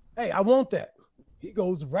 Hey, I want that. He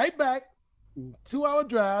goes right back, 2-hour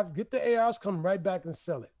drive, get the ARs, come right back and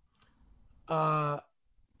sell it.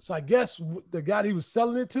 So I guess the guy he was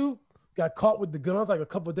selling it to got caught with the guns like a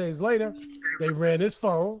couple of days later. They ran his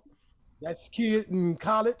phone. That kid in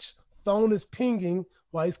college, phone is pinging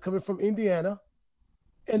while he's coming from Indiana.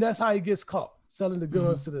 And that's how he gets caught, selling the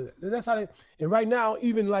guns to the. And that's how and right now,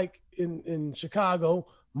 even like in Chicago,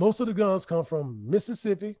 most of the guns come from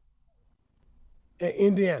Mississippi and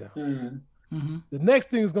Indiana. The next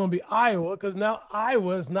thing is going to be Iowa, because now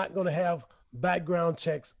Iowa is not going to have background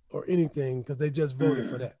checks or anything because they just voted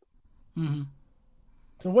for that.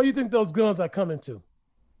 So what do you think those guns are coming to?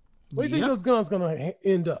 Where do you think those guns going to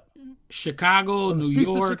end up? Chicago, New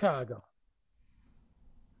York. Chicago.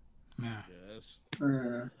 Yeah. Yes.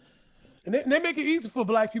 And they make it easy for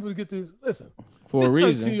black people to get this. Listen, For a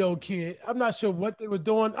reason. 13-year-old kid, I'm not sure what they were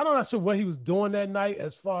doing. I'm not sure what he was doing that night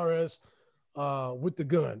as far as with the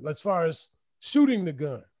gun, as far as shooting the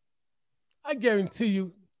gun. I guarantee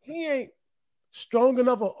you, he ain't strong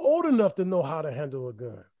enough or old enough to know how to handle a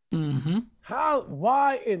gun.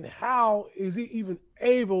 Why and how is he even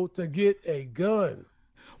able to get a gun?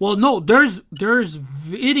 Well, no, there's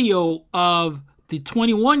video of the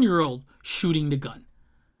 21-year-old shooting the gun.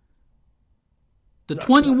 The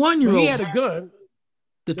 21-year-old. He had a gun.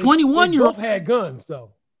 The 21-year-old both had guns,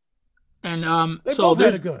 though. And they so both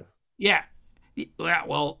had a gun. Yeah.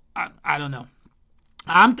 Well, I don't know.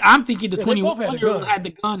 I'm thinking the 21-year-old had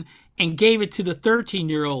the gun and gave it to the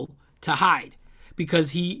 13-year-old to hide,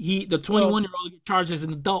 because the 21-year-old charged as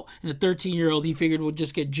an adult, and the 13-year-old he figured would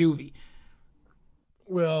just get juvie.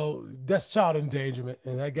 Well, that's child endangerment,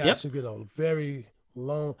 and that guy should get a very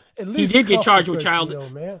long. At least he did get charged with child.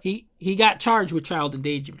 Man. He got charged with child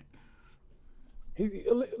endangerment.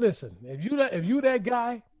 Listen, if you that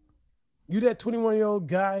guy, you that 21-year-old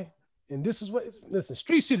guy, and this is what. Listen,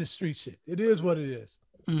 street shit is street shit. It is what it is.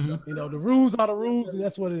 You know, the rules are the rules, and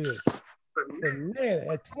that's what it is. But man,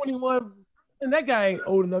 at 21, and that guy ain't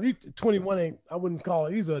old enough. 21 ain't. I wouldn't call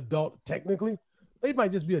it. He's an adult technically. He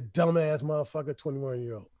might just be a dumbass motherfucker,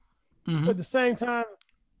 21-year-old. But at the same time,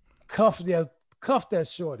 cuff that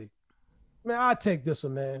shorty. Man, I'll take this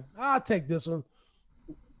one, man. I'll take this one.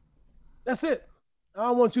 That's it. I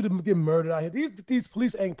don't want you to get murdered out here. These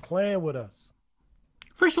police ain't playing with us.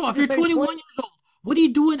 First of all, if you're 21 years old, what are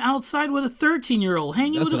you doing outside with a 13-year-old?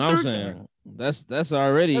 Hanging with a 13-year-old? That's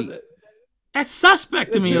already. That's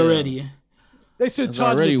suspect to me already. They should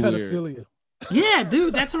charge me pedophilia. Weird. Yeah,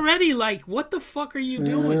 dude, that's already like, what the fuck are you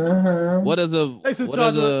doing? What does a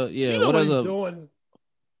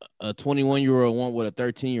 21-year-old want with a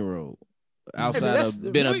 13-year-old outside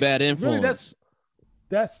of being a bad influence?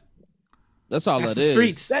 Really, that's all that's it the is.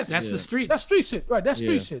 Streets. That's the streets. That's street shit, right? That's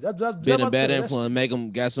street shit. Being a bad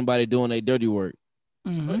influence, got somebody doing their dirty work.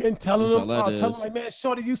 And telling them like, man,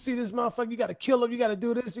 shorty, you see this motherfucker, you got to kill him, you got to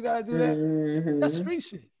do this, you got to do that. That's street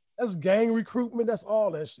shit. That's gang recruitment. That's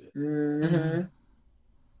all that shit.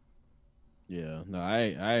 Yeah, no,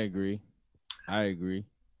 I agree. I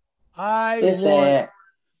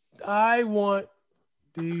want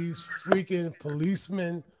these freaking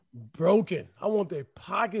policemen broken. I want their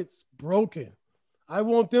pockets broken. I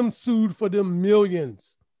want them sued for them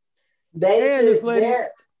millions. Seriously,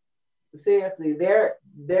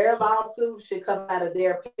 their lawsuit should come out of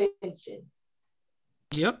their pension.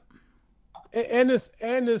 Yep. And this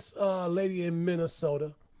lady in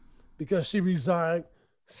Minnesota, because she resigned,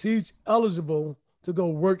 she's eligible to go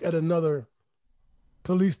work at another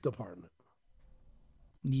police department.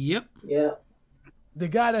 Yep. Yeah. The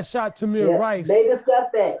guy that shot Tamir Rice, they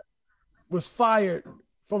discussed that, was fired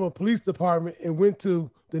from a police department and went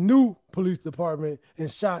to the new police department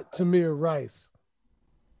and shot Tamir Rice.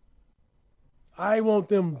 I want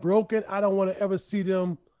them broken. I don't want to ever see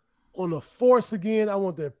them on the force again. I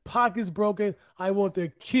want their pockets broken. I want their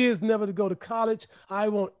kids never to go to college. I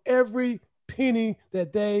want every penny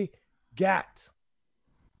that they got.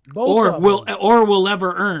 Or will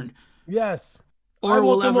ever earn. Yes. Or I want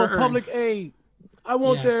will them ever on public aid. I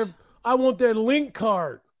want their link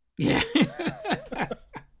card. Yeah.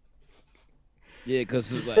 Yeah,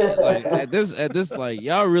 because like at this like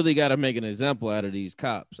y'all really got to make an example out of these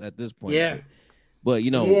cops at this point. Yeah. But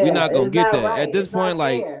we're not gonna get that right. at this it's point.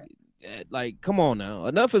 Like, Come on now,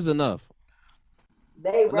 enough is enough.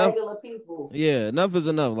 They regular people. Yeah, enough is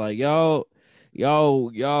enough. Like y'all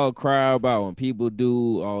cry about when people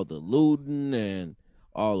do all the looting and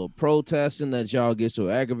all the protesting that y'all get so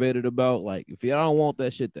aggravated about. Like, if y'all don't want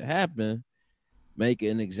that shit to happen, make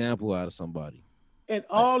an example out of somebody. And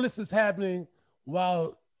all this is happening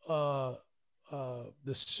while the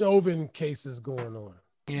Chauvin case is going on.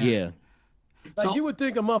 Yeah. Like, you would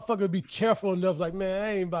think a motherfucker would be careful enough, like, man,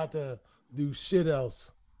 I ain't about to do shit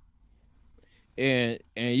else. And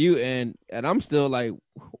I'm still like,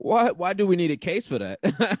 why do we need a case for that?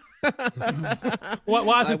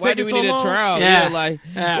 Why do we need a trial?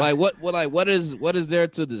 What is there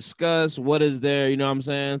to discuss? What is there, you know what I'm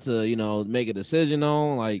saying, to make a decision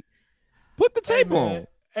on? Like, put the tape on.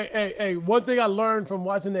 Hey, one thing I learned from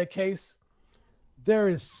watching that case, there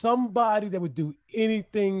is somebody that would do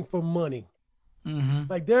anything for money. Mm-hmm.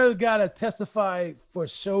 Like, there's a guy that testified for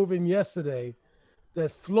Chauvin yesterday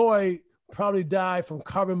that Floyd probably died from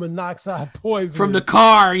carbon monoxide poisoning. From the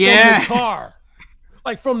car, yeah. From the car.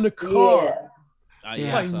 Like, from the car.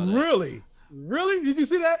 Yeah. Like, really? Really? Did you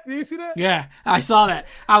see that? Did you see that? Yeah, I saw that.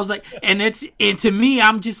 I was like, and to me,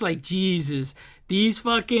 I'm just like, Jesus, these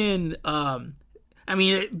fucking, I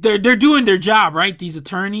mean, they're doing their job, right? These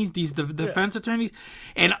attorneys, these defense attorneys,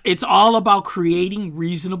 and it's all about creating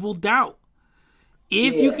reasonable doubt.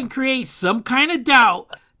 If you can create some kind of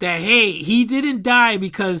doubt that, hey, he didn't die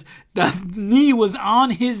because the knee was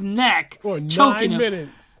on his neck, for choking 9 him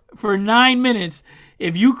minutes. For 9 minutes.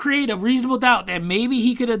 If you create a reasonable doubt that maybe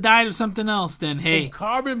he could have died of something else, then hey, from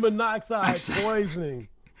carbon monoxide poisoning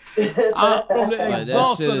from the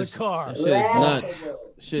exhaust of the car. That shit is nuts.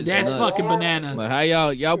 That's nuts. fucking bananas. Like, how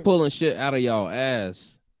y'all pulling shit out of y'all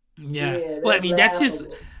ass? Yeah. Well, I mean, that's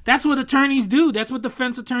what attorneys do. That's what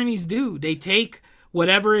defense attorneys do. They take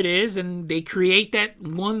whatever it is and they create that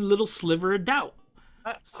one little sliver of doubt.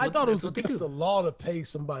 I thought it was against the law to pay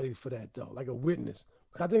somebody for that, though, like a witness.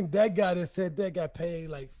 I think that guy that said that got paid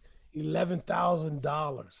like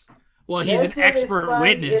 $11,000. Well, he's an expert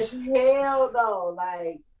witness. Hell though,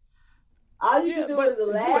 like all you can do is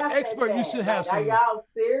laugh. If you're an expert, you should have some. Are y'all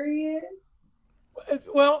serious?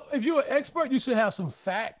 Well, if you're an expert, you should have some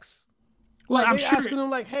facts. Well, I'm sure. Asking them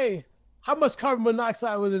like, hey, how much carbon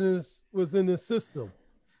monoxide was in this system?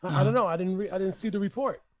 I don't know. I didn't see the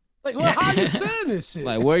report. Like, well, how are you saying this shit?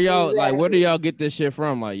 Like, where y'all like where do y'all get this shit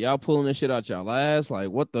from? Like, y'all pulling this shit out y'all ass?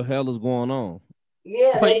 Like, what the hell is going on?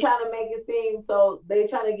 Yeah, they trying to make it seem so they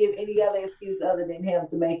trying to give any other excuse other than him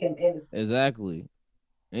to make him innocent. Exactly.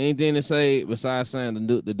 Anything to say besides saying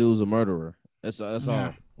the dude's a murderer. That's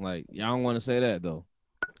all. Like, y'all don't want to say that though.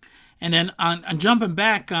 And then on jumping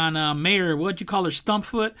back on Mayor, what'd you call her,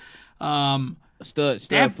 Stumpfoot?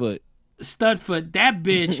 Studfoot. Studfoot, that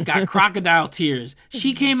bitch got crocodile tears.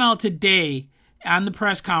 She came out today on the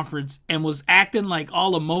press conference and was acting like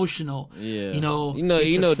all emotional. Yeah, you know,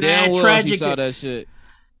 damn well tragic. She saw that shit.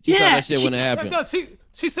 She saw that shit when it happened. No,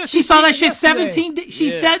 she said she saw that shit 17.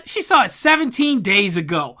 Said she saw it 17 days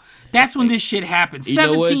ago. That's when this shit happened.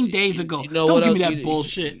 17 days ago. Don't give me that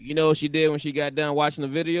bullshit. You know what she did when she got done watching the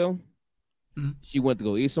video? Mm-hmm. She went to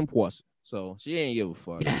go eat some pussy. So she ain't give a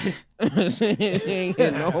fuck. She ain't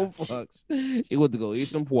get no fucks. She went to go eat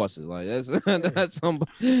some pussy. Like that's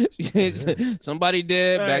somebody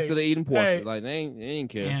dead. Back to the eating pussy. Like they ain't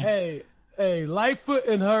care. Hey, Lightfoot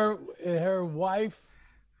and her wife,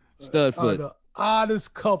 Studfoot, are the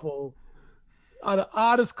oddest couple.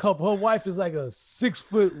 Her wife is like a 6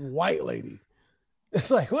 foot white lady.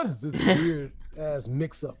 It's like, what is this weird ass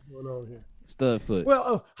mix up going on here? Studfoot.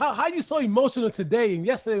 Well, how you so emotional today and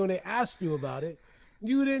yesterday when they asked you about it,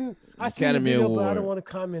 you didn't. I seen the video, but I don't want to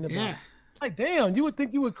comment about it. Like, damn, you would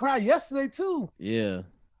think you would cry yesterday too. Yeah,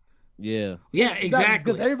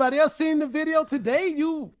 exactly. Because everybody else seen the video today.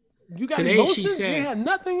 You got today emotion. She said, you had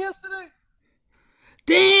nothing yesterday.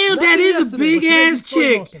 Damn, nothing that is a big ass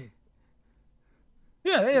chick.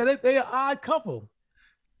 Yeah, they an odd couple.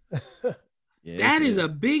 That is a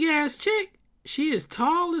big ass chick. She is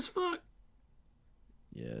tall as fuck.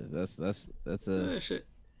 Yes, that's a shit.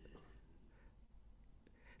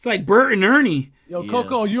 It's like Bert and Ernie. Yo, Yeah.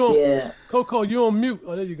 Coco, you on Yeah. Coco, you on mute.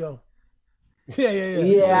 Oh, there you go. Yeah.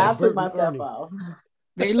 Yeah, I Bert put and myself Ernie. off.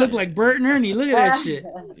 They look like Bert and Ernie. Look at that shit.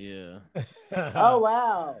 Yeah. Oh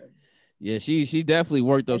wow. Yeah, she definitely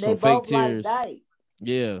worked up And they some fake both like tears. Dyke.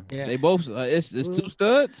 Yeah. Yeah. They both it's two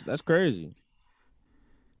studs. That's crazy.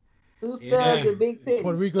 Two studs Yeah. and big titties.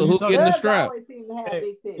 Puerto Rico, So you who talking getting the Studs strap? always seem to have Hey,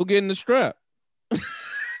 big titties. Who getting the strap?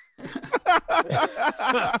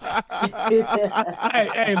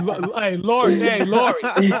 hey, Lori, Lori getting that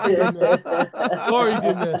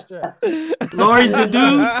strap. Lori's the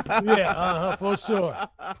dude. Yeah, for sure.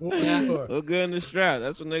 Who getting the strap?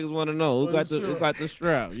 That's what niggas want to know. Who got the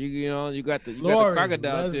strap? You know, you got the Lori,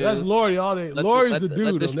 crocodile tears. that's Lori all day. Lori's the dude.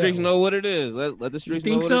 Let the streets know what it is. Let the streets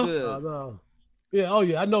know think what so? it is. No. Yeah, oh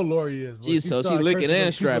yeah, I know Lori is. When She started licking cursing and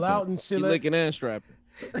those people out strapping. and shit She like- licking and strapping.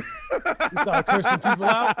 She started cursing people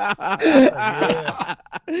out. Yeah.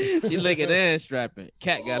 She licking and strapping.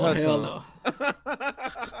 Cat got her hell tongue.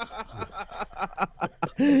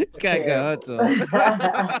 no. Cat got her tongue.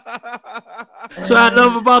 So I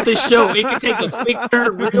love about this show. It can take a quick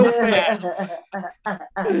turn real fast.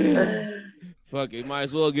 Fuck it, might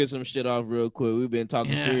as well get some shit off real quick. We've been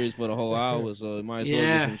talking Yeah. serious for the whole hour, so it might as well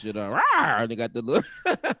Yeah. get some shit off. Rawr! They got the little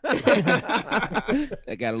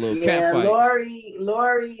they got a little Yeah, cat fight.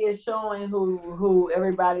 Lori is showing who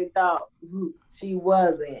everybody thought who she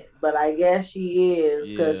wasn't, but I guess she is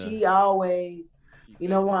because Yeah. she always, you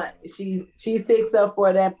know what, she sticks up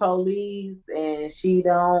for that police and she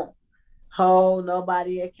don't hold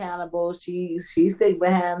nobody accountable. She stick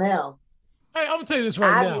behind them. Hey, I'm gonna tell you this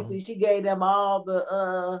right Obviously, now. she gave them all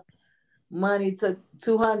the money to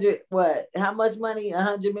 200. What? How much money?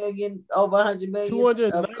 100 million, over 100 million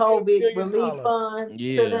of $290 COVID million. relief funds to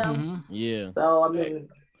Yeah. them. Mhm. Yeah. So I mean,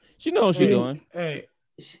 She knows what she Hey, doing. Hey,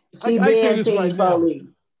 she I tell you been this team right now. police.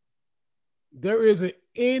 there isn't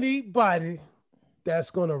anybody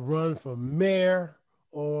that's gonna run for mayor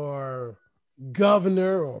or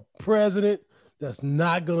governor or president that's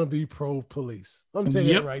not gonna be pro-police. I'm telling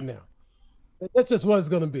you Yep. that right now. That's just what it's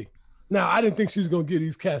gonna be. Now, I didn't think she was gonna give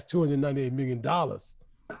these cats $298 million,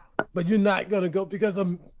 but you're not gonna go because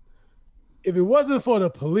if it wasn't for the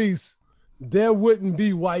police, there wouldn't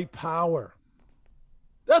be white power.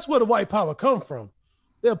 That's where the white power come from.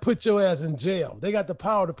 They'll put your ass in jail. They got the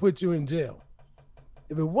power to put you in jail.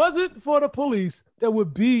 If it wasn't for the police, there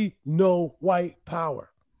would be no white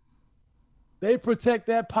power. They protect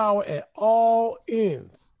that power at all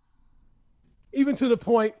ends, even to the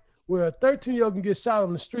point where a 13-year-old can get shot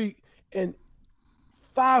on the street and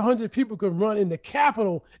 500 people can run in the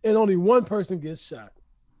Capitol and only one person gets shot.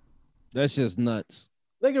 That's just nuts.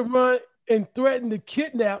 They can run and threaten to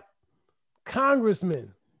kidnap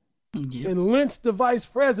congressmen Yep. and lynch the vice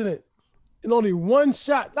president and only one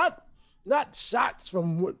shot, not shots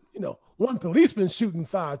from one policeman shooting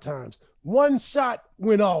 5 times. One shot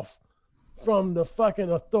went off from the fucking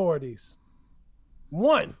authorities.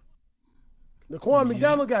 One. Laquan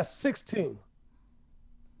McDonald got 16.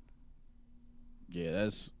 Yeah,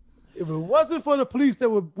 that's If it wasn't for the police, there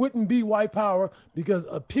wouldn't be white power because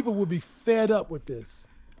people would be fed up with this.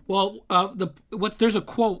 Well, there's a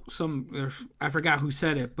quote. I forgot who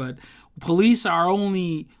said it, but police are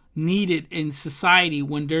only needed in society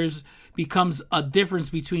when becomes a difference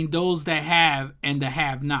between those that have and the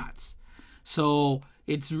have-nots. So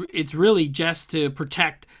it's really just to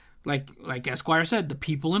protect, like Esquire said, the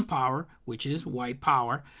people in power, which is white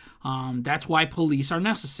power. That's why police are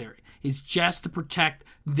necessary. It's just to protect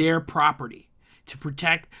their property, to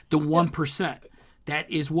protect the 1%. That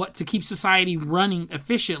is to keep society running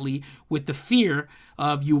efficiently with the fear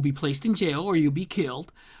of you'll be placed in jail or you'll be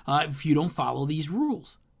killed if you don't follow these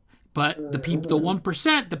rules. But the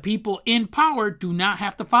 1%, the people in power do not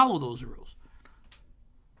have to follow those rules.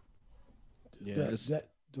 yeah.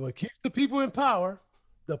 What keeps the people in power,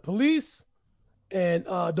 the police and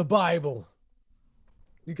the Bible.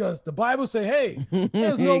 Because the Bible say, hey,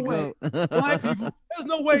 there's no way, black people, there's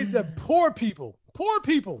no way that poor people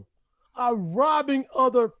are robbing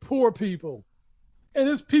other poor people. And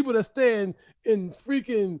it's people that stand in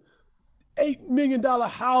freaking $8 million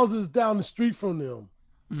houses down the street from them.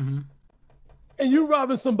 Mm-hmm. And you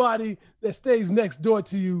robbing somebody that stays next door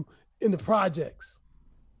to you in the projects.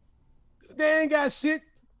 They ain't got shit.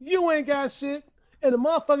 You ain't got shit. And the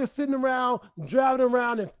motherfucker sitting around, driving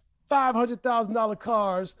around in $500,000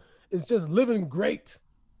 cars is just living great.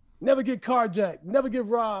 Never get carjacked, never get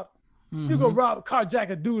robbed. You go carjack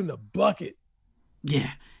a dude in a bucket.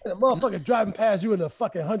 Yeah. And a motherfucker driving past you in a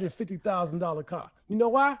fucking $150,000 car. You know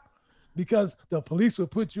why? Because the police will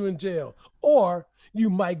put you in jail or you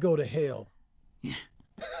might go to hell. Yeah.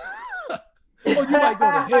 or you might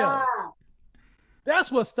go to hell.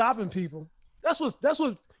 That's what's stopping people. That's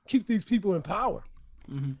what keep these people in power.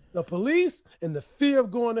 Mm-hmm. The police and the fear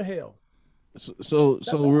of going to hell. So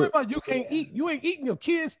worry about you can't eat. You ain't eating. Your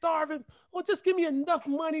kids starving. Well, just give me enough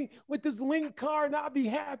money with this link card, and I'll be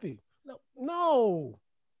happy. No.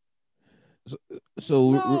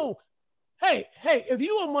 No. Hey, if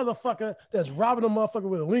you a motherfucker that's robbing a motherfucker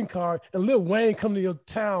with a link card, and Lil Wayne come to your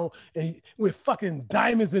town and with fucking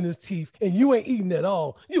diamonds in his teeth, and you ain't eating at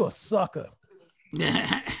all, you a sucker. This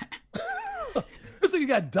nigga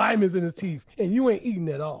got diamonds in his teeth, and you ain't eating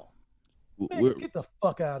at all. Man, get the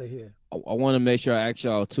fuck out of here. I want to make sure I ask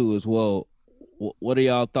y'all too as well. What are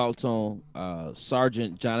y'all thoughts on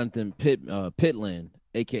Sergeant Jonathan Pitland,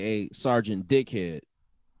 aka Sergeant Dickhead?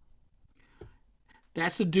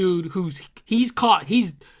 That's the dude he's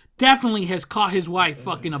definitely has caught his wife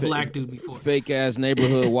fucking a black dude before. Fake ass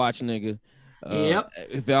neighborhood watch nigga. Yep.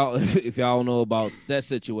 If y'all know about that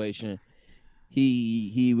situation,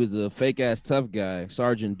 he was a fake ass tough guy,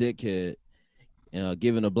 Sergeant Dickhead.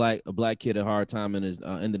 Giving a black kid a hard time in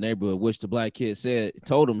the neighborhood, which the black kid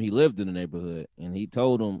told him he lived in the neighborhood, and he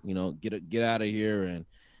told him, get out of here, and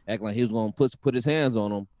act like he was gonna put his hands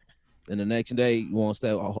on him. And the next day,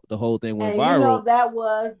 the whole thing went viral. That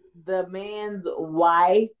was the man's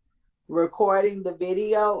wife recording the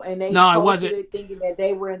video, and they it wasn't thinking that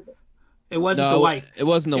they were. It wasn't the wife. It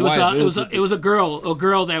wasn't the wife. It was a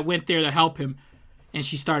girl that went there to help him. And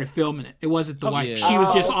she started filming it. It wasn't the wife. Yeah. She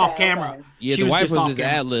was just off camera. Okay. Yeah, the wife was just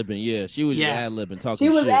ad-libbing. Yeah, she was ad-libbing, talking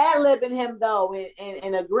shit. She was ad-libbing him though,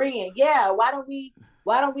 and agreeing. Yeah, why don't we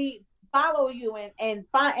follow you and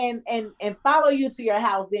follow you to your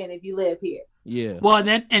house then if you live here? Yeah. Well,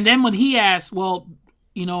 and then when he asked,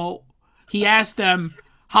 he asked them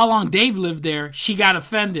how long Dave lived there. She got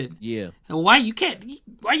offended. Yeah. And why you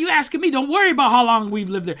asking me? Don't worry about how long we've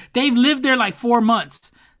lived there. Dave lived there like 4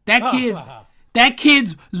 months. That kid. That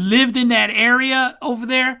kid's lived in that area over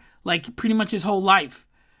there like pretty much his whole life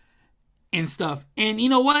and stuff. And you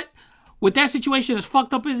know what? With that situation, as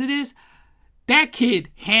fucked up as it is, that kid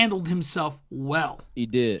handled himself well. He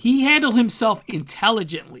did. He handled himself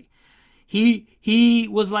intelligently. He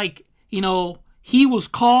was like, he was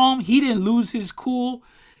calm. He didn't lose his cool.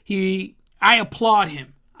 I applaud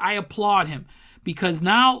him. Because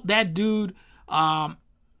now that dude,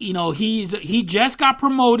 he just got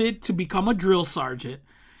promoted to become a drill sergeant.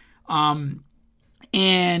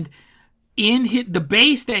 And in the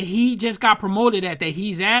base that he just got promoted at, that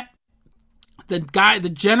he's at,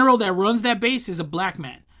 the general that runs that base is a black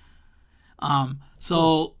man.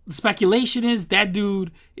 So the speculation is that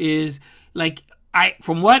dude is like,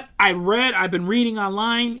 from what I've been reading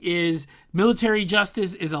online, is military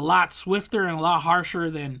justice is a lot swifter and a lot harsher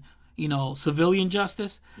than civilian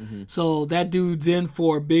justice. Mm-hmm. So that dude's in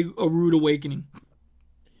for a rude awakening.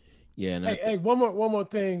 Yeah. Hey, one more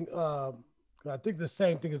thing. I think the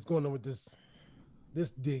same thing is going on with this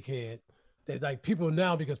dickhead. That like people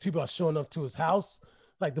now, because people are showing up to his house,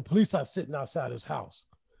 like the police are sitting outside his house.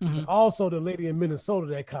 Mm-hmm. And also the lady in Minnesota,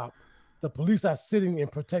 that cop, the police are sitting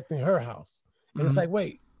and protecting her house. And It's like,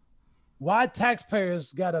 wait, why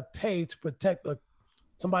taxpayers gotta pay to protect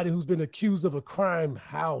somebody who's been accused of a crime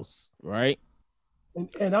house? Right.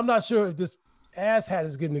 And I'm not sure if this asshat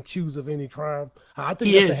is getting accused of any crime. I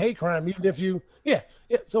think it's a hate crime, even if yeah.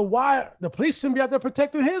 So why the police shouldn't be out there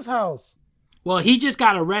protecting his house? Well, he just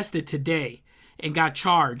got arrested today and got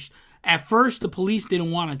charged. At first, the police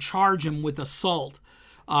didn't want to charge him with assault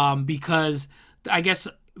because I guess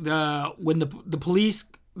when the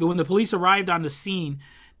police arrived on the scene,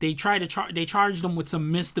 they charged him with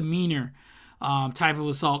some misdemeanor type of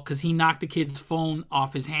assault because he knocked the kid's phone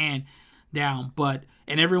off his hand down.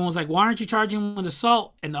 And everyone was like, why aren't you charging him with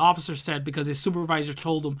assault? And the officer said because his supervisor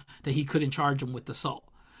told him that he couldn't charge him with assault.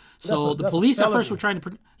 So the police at first were trying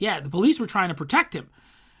to the police were trying to protect him.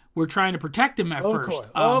 We're trying to protect him at first.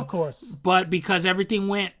 Of course. But because everything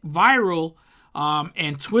went viral,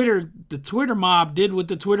 and the Twitter mob did what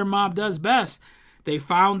the Twitter mob does best. They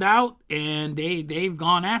found out and they've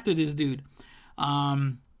gone after this dude.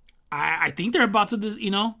 I think they're about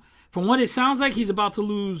to, from what it sounds like, he's about to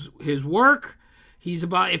lose his work.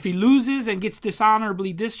 If he loses and gets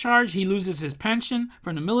dishonorably discharged, he loses his pension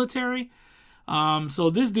from the military.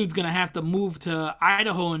 So this dude's going to have to move to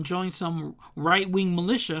Idaho and join some right-wing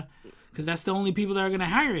militia because that's the only people that are going to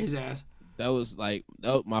hire his ass. That was like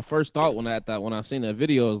my first thought when I seen that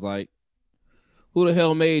video was like, who the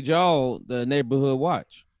hell made y'all the neighborhood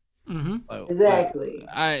watch? Mm-hmm. Exactly.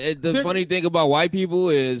 The funny thing about white people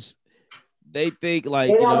is they think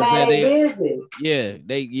like, they don't mind business. They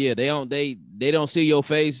don't see your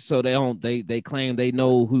face, so they claim they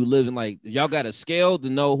know who lives in, like, y'all got a scale to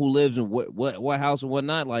know who lives in what house and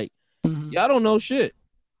whatnot. Like, y'all don't know shit.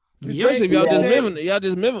 Especially if y'all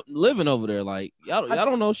just living over there. Like, y'all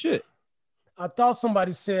don't know shit. I thought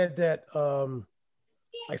somebody said that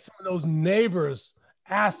like some of those neighbors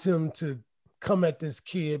asked him to come at this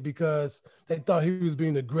kid because they thought he was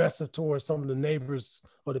being aggressive towards some of the neighbors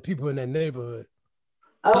or the people in that neighborhood.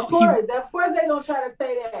 Of course, they're gonna try to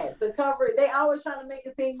say that to cover it. They always trying to make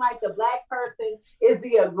it seem like the black person is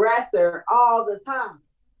the aggressor all the time.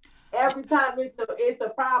 Every time it's a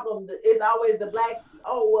problem, it's always the black.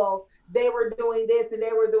 Oh well, they were doing this and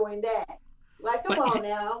they were doing that. Like, come on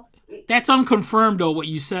now. That's unconfirmed though, what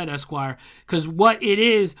you said, Esquire. Because what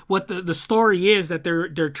the story is that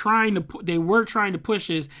they were trying to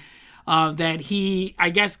push is that he,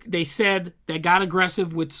 I guess they said that got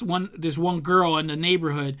aggressive with this one girl in the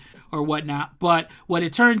neighborhood or whatnot. But what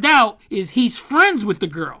it turned out is he's friends with the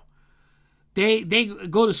girl. They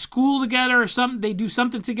go to school together or something. They do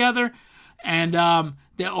something together, and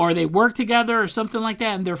they work together or something like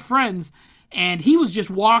that, and they're friends. And he was just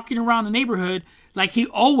walking around the neighborhood like he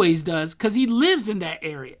always does because he lives in that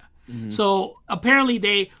area. Mm-hmm. So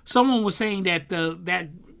apparently someone was saying that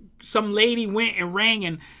some lady went and rang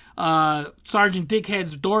and Sergeant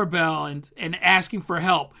Dickhead's doorbell and asking for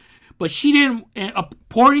help. But she didn't,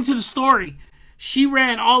 according to the story, she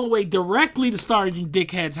ran all the way directly to Sergeant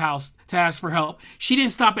Dickhead's house to ask for help. She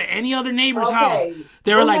didn't stop at any other neighbor's house.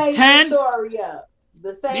 There were like 10.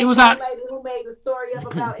 The same lady who made the story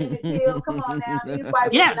up about Emmett Till. Come on now, these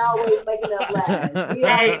white women always making up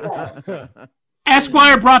lies.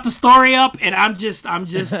 Esquire brought the story up, and I'm just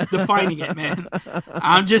defining it, man.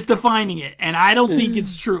 I'm just defining it, and I don't think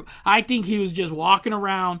it's true. I think he was just walking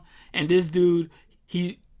around, and this dude,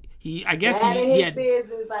 I guess he had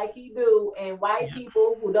business like he do, and white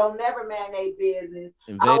people who don't never man their business,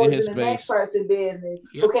 invading always his in the space. next person's business,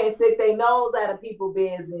 who can't stick their nose out of people's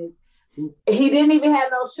business. He didn't even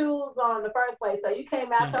have no shoes on in the first place, so you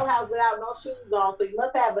came out your house without no shoes on, so you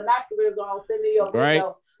must have binoculars on, sitting in your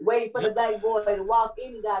window, waiting for the black boy to walk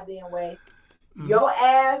any goddamn way. Mm-hmm. Your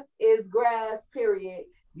ass is grass, period.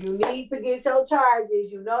 You need to get your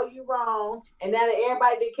charges. You know you wrong, and now that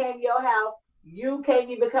everybody that came to your house, you can't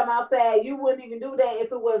even come outside. You wouldn't even do that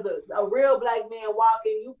if it was a real black man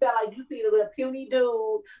walking. You felt like you seen a little puny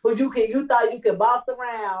dude who you thought you could boss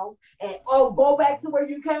around and go back to where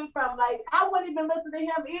you came from. Like, I wouldn't even listen to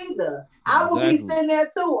him either. I would be sitting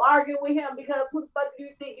there too, arguing with him because who the fuck do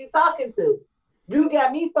you think you're talking to? You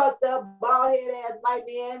got me fucked up, bald head ass white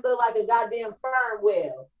man, look like a goddamn sperm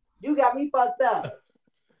whale. You got me fucked up.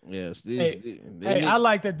 Yes. I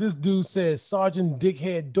like that this dude says Sergeant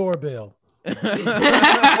Dickhead doorbell. That's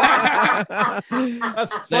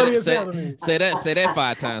funny as hell to me. Say that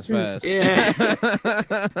 5 times fast. Yeah.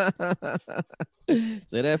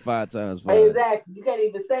 Say that 5 times fast. Exactly. You can't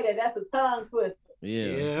even say that. That's a tongue twister.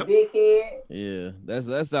 Yeah. Dickhead. Yeah.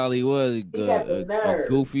 That's all he was. A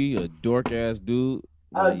goofy, a dork ass dude.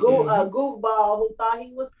 A goofball who thought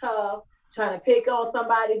he was tough, trying to pick on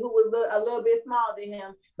somebody who was a little bit smaller than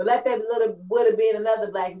him. But let that would have been another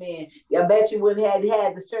black man. I bet you wouldn't have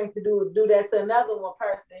had the strength to do that to another one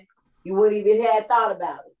person. You wouldn't even have thought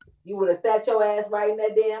about it. You would have sat your ass right in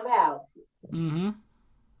that damn house. Mm-hmm.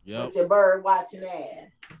 Yep. With your bird watching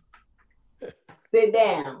ass. Sit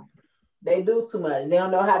down. They do too much. They don't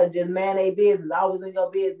know how to just man their business. Always in your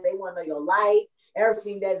business. They want to know your life.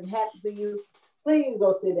 Everything that happens to you. Please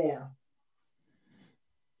go sit down.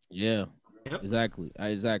 Yeah. Yep. Exactly.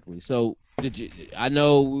 So I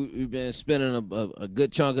know we've been spending a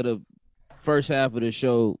good chunk of the first half of the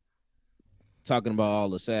show talking about all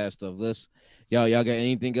the sad stuff. Y'all got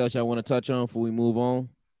anything else y'all want to touch on before we move on?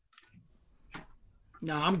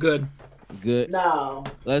 No, I'm good. Good. No.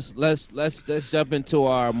 Let's jump into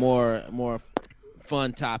our more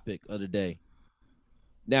fun topic of the day.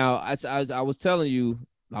 Now, I was telling you,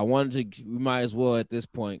 we might as well at this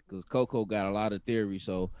point, because Coco got a lot of theories,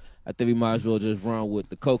 so I think we might as well just run with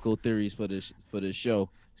the Coco theories for this show.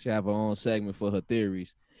 She have her own segment for her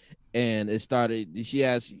theories, and it started. She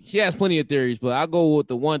has plenty of theories, but I'll go with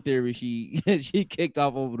the one theory she kicked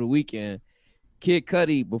off over the weekend. Kid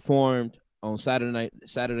Cudi performed on Saturday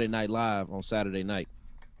Night Live on Saturday night.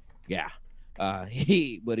 Yeah, while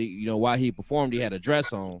he performed, he had a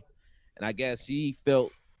dress on, and I guess he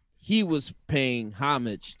felt he was paying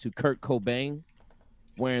homage to Kurt Cobain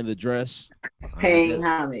wearing the dress. Paying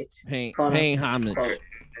homage. Paying homage.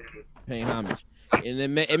 and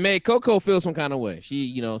it made Coco feel some kind of way.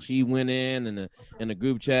 She went in the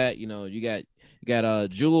group chat. You got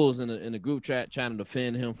Jules in the group chat trying to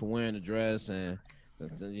defend him for wearing the dress and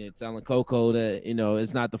telling Coco that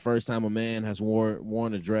it's not the first time a man has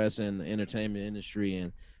worn a dress in the entertainment industry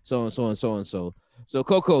and so and so and so and so. So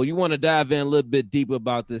Coco, you want to dive in a little bit deeper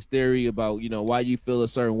about this theory about why you feel a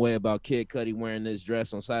certain way about Kid Cudi wearing this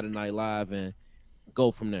dress on Saturday Night Live and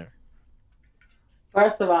go from there.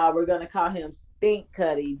 First of all, we're gonna call him Stink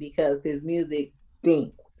Cudi because his music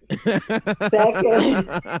stinks. Second,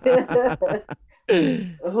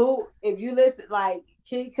 if you listen, like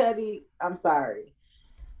Kid Cudi, I'm sorry,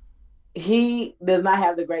 he does not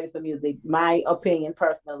have the greatest of music. My opinion,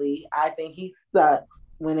 personally, I think he sucks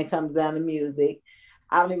when it comes down to music.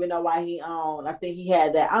 I don't even know why he owned. I think he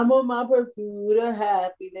had that "I'm on my pursuit of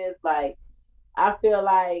happiness." Like, I feel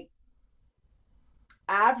like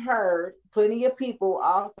I've heard plenty of people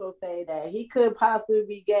also say that he could possibly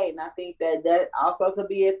be gay, and I think that also could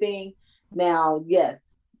be a thing. Now, yes,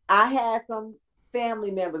 I had some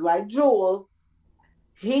family members like Jules.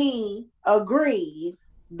 He agrees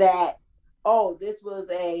that, this was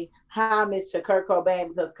a homage to Kurt Cobain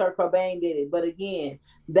because Kurt Cobain did it. But again,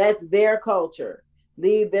 that's their culture.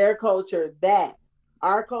 Leave their culture that.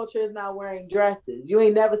 Our culture is not wearing dresses. You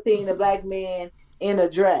ain't never seen a black man in a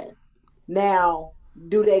dress. Now,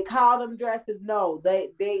 do they call them dresses? No, those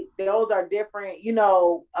are different,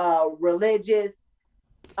 religious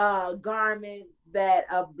garments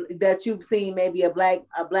that you've seen maybe a black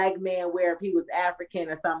man wear if he was African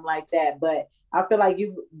or something like that. But I feel like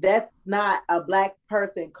that's not a black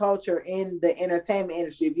person culture in the entertainment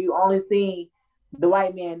industry. If you only seen the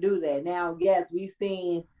white man do that. Now, yes, we've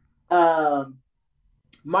seen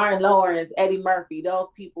Martin Lawrence, Eddie Murphy, those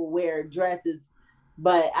people wear dresses,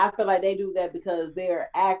 but I feel like they do that because they're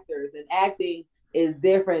actors, and acting is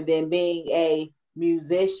different than being a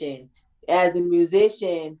musician. As a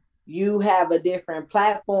musician, you have a different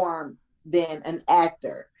platform than an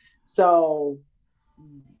actor. So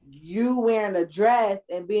you wearing a dress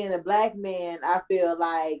and being a black man, I feel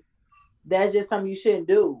like that's just something you shouldn't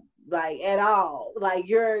do, like, at all. Like,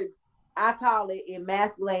 I call it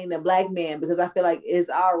emasculating a black man, because I feel like it's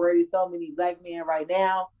already so many black men right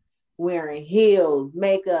now wearing heels,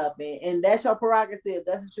 makeup, and that's your prerogative.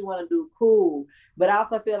 That's what you want to do, cool. But I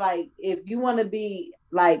also feel like if you want to be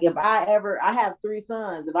like, I have 3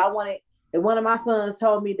 sons. If one of my sons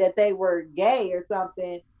told me that they were gay or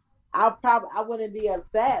something, I wouldn't be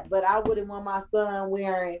upset, but I wouldn't want my son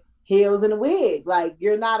wearing heels and a wig. Like,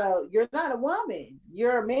 you're not a woman.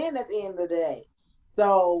 You're a man at the end of the day.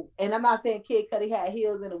 So, and I'm not saying Kid Cudi had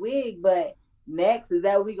heels and a wig, but next, is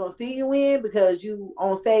that what we gonna see you in because you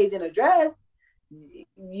on stage in a dress?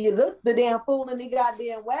 You look the damn fool in the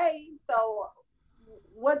goddamn way. So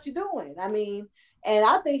what you doing? I mean, and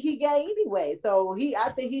I think he gay anyway. So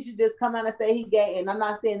I think he should just come out and say he gay. And I'm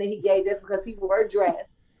not saying that he gay just because people wear dress,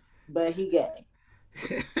 but he gay.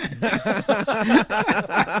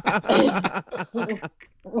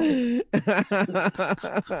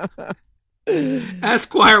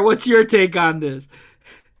 Esquire, what's your take on this?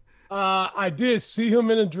 I did see him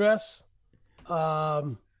in a dress. I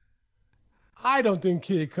don't think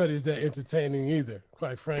Kid Cudi is that entertaining either,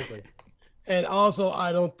 quite frankly. And also,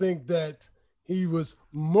 I don't think that he was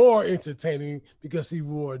more entertaining because he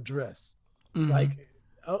wore a dress. Mm-hmm. Like,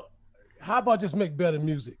 how about just make better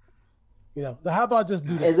music? How about just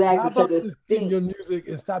do that? Exactly. How about just sing your music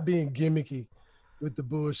and stop being gimmicky with the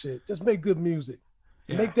bullshit? Just make good music.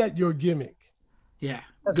 Yeah. Make that your gimmick. Yeah,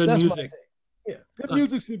 good music. Yeah, good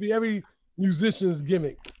music should be every musician's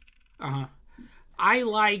gimmick. I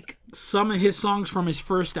like some of his songs from his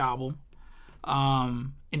first album,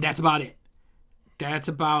 and that's about it.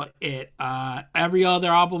 Every other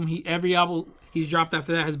album he's dropped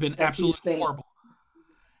after that has been absolutely horrible.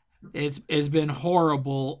 It's been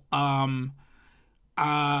horrible. I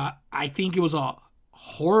think it was a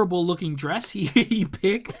horrible looking dress he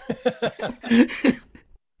picked.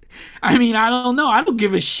 I mean, I don't know. I don't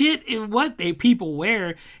give a shit in what people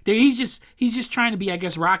wear. He's just trying to be, I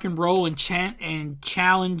guess, rock and roll and chant and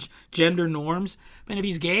challenge gender norms. But if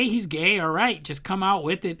he's gay, he's gay. All right, just come out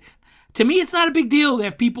with it. To me, it's not a big deal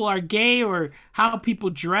if people are gay or how people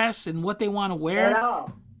dress and what they want to wear.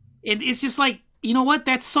 And it's just like, you know what?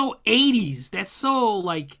 That's so 80s. That's so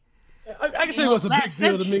like. I can tell you what's a big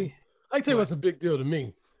deal to me. I can tell you what's a big deal to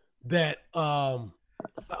me. That I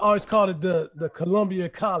always called it the Columbia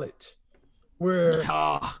College where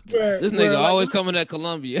Oh, This nigga always coming at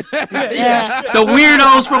Columbia. yeah, the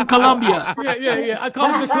weirdos from Columbia. Yeah. I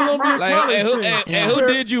call it the Columbia Like, College hey, who, thing. hey, who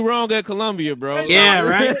did you wrong at Columbia, bro? Yeah,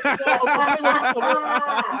 right.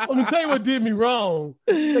 Let me tell you what did me wrong.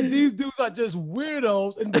 Like, these dudes are just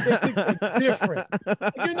weirdos, and they think they're different.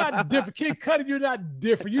 Like, you're not different. Kid Cudi, you're not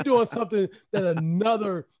different. You're doing something that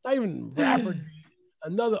another, not even rapper did,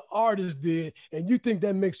 another artist did, and you think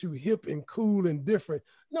that makes you hip and cool and different.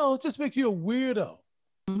 No, it just makes you a weirdo.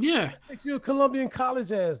 Yeah. It makes you a Columbian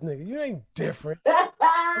college ass nigga. You ain't different. This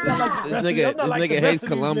nigga hates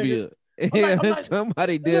Columbia.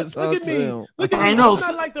 Somebody did something to him. Look at me. I know.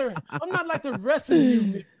 I'm not like the rest of you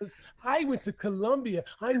niggas. I went to Columbia.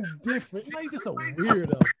 I'm different. You're just a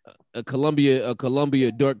weirdo. A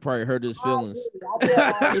Columbia dork probably hurt his feelings.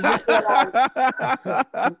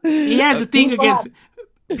 He has a thing against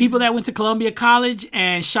people that went to Columbia College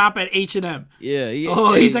and shop at H&M. Yeah.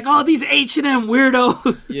 He's like, oh, these H&M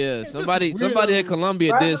weirdos. Yeah, somebody at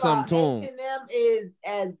Columbia did something to him. H&M is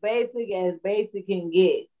as basic can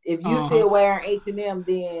get. If you still wearing H&M,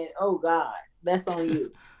 then oh God, that's on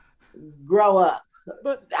you. Grow up.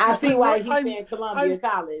 But I see why he's saying Columbia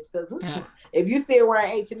College, because if you still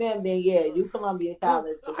wearing H&M, then yeah, you Columbia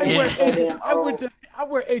College. I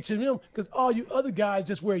wear H&M because all you other guys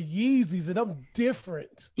just wear Yeezys, and I'm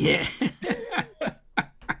different. Yeah.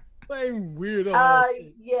 Same weirdo.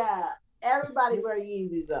 Yeah, everybody wear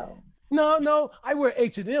Yeezys though. No, I wear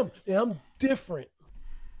H&M, and I'm different.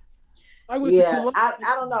 I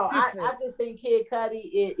don't know. I just think Kid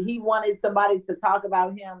Cudi, he wanted somebody to talk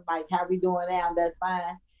about him, like how we doing now. That's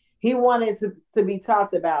fine. He wanted to be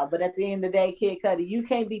talked about, but at the end of the day, Kid Cudi, you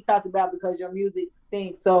can't be talked about because your music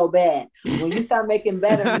stinks so bad. When you start making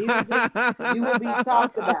better music, you will be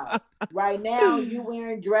talked about. Right now, you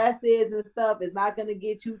wearing dresses and stuff is not going to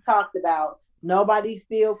get you talked about. Nobody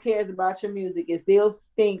still cares about your music. It still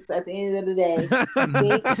stinks at the end of the day.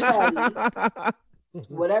 Kid Cudi.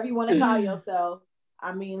 Whatever you want to call yourself.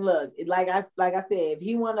 I mean, look, like I said, if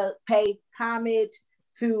he want to pay homage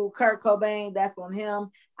to Kurt Cobain, that's on him.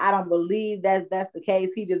 I don't believe that's the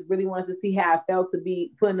case. He just really wants to see how it felt to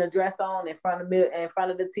be putting a dress on in front of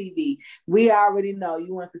the TV. We already know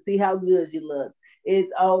you want to see how good you look. It's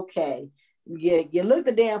okay. Yeah, you look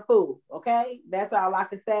the damn fool. Okay, that's all I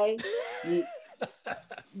can say. You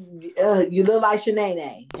look like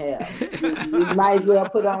Shanae. Hell, you might as well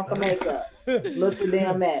put on some makeup. Look the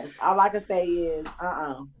damn mess. All I can say is,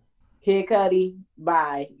 Kid Cudi,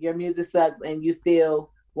 bye. Your music sucks, and you still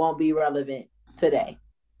won't be relevant today.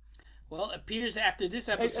 Well, it appears after this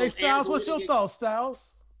episode. Hey Styles, what's your thoughts,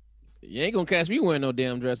 Styles? You ain't gonna catch me wearing no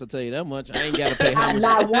damn dress. I'll tell you that much. I ain't gotta pay homage.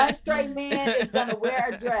 Not one straight man is gonna wear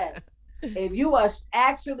a dress. If you are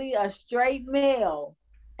actually a straight male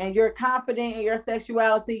and you're confident in your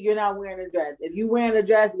sexuality, you're not wearing a dress. If you wearing a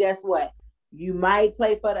dress, guess what? You might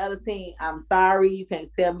play for the other team. I'm sorry, you can't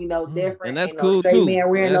tell me no different. And that's cool too. Man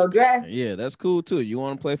wearing no dress. Yeah, that's cool too. You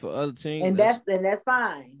want to play for other teams, and that's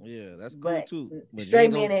fine. Yeah, that's cool too. But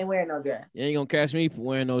straight men ain't wearing no dress. You ain't gonna catch me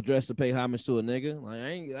wearing no dress to pay homage to a nigga. Like I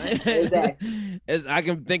ain't exactly. I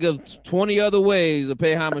can think of 20 other ways to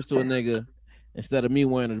pay homage to a nigga instead of me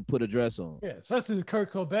wearing to put a dress on. Yeah, especially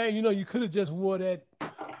Kurt Cobain. You know, you could have just wore that.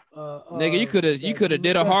 Nigga, you could have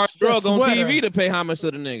did a hard drug on TV to pay homage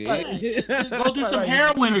to the nigga. Right. Go do some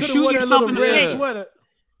heroin or shoot yourself in the face.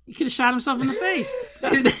 You could have shot himself in the face.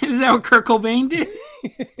 Is that what Kurt Cobain did?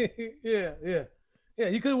 Yeah.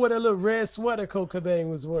 You could have worn that little red sweater Kurt Cobain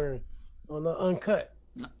was wearing on the Uncut.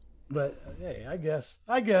 But hey, I guess,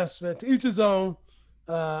 man, to each his own.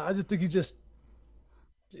 I just think he just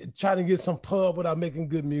trying to get some pub without making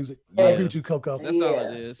good music. I agree with you, Coco. That's all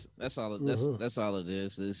it is. That's all it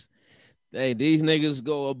is. Hey, these niggas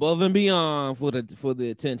go above and beyond for the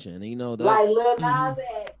attention. You know, like Lil Nas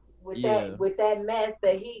X with that mess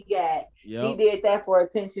that he got. He did that for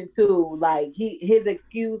attention too. Like his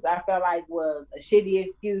excuse, I felt like was a shitty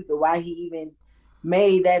excuse of why he even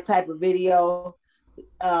made that type of video.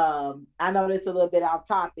 I know this a little bit off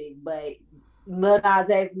topic, but Lil Nas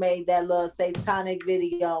X made that little satanic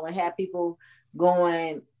video and had the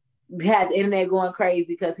internet going crazy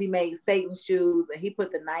because he made Satan shoes and he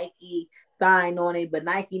put the Nike sign on it, but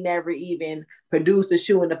Nike never even produced the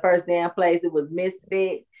shoe in the first damn place. It was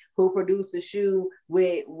Misfit who produced the shoe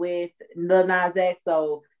with Lil Nas X,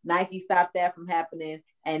 so Nike stopped that from happening,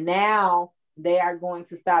 and now they are going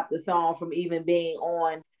to stop the song from even being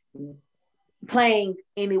on playing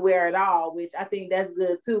anywhere at all, which I think that's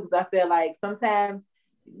good too, because I feel like sometimes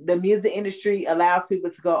the music industry allows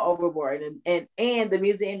people to go overboard, and the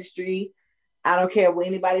music industry, I don't care what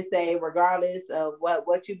anybody say, regardless of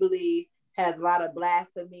what you believe, has a lot of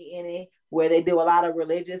blasphemy in it, where they do a lot of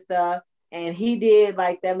religious stuff. And he did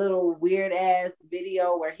like that little weird ass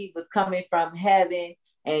video where he was coming from heaven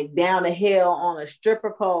and down the hill on a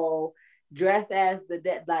stripper pole, dressed as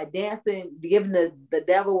like dancing, giving the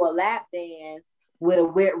devil a lap dance with a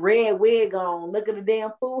red wig on, looking the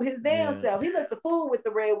damn fool his damn self. He looked the fool with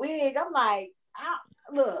the red wig. I'm like,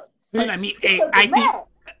 look. But I mean, I think,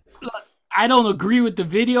 look, I don't agree with the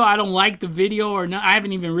video. I don't like the video, or no, I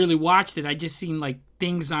haven't even really watched it. I just seen like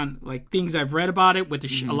things I've read about it with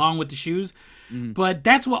the along with the shoes. But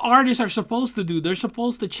that's what artists are supposed to do. They're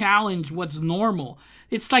supposed to challenge what's normal.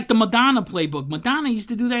 It's like the Madonna playbook. Madonna used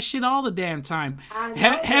to do that shit all the damn time.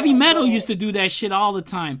 Heavy metal used to do that shit all the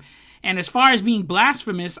time. And as far as being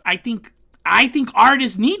blasphemous, I think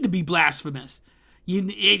artists need to be blasphemous.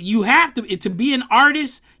 You have to be an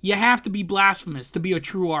artist. You have to be blasphemous to be a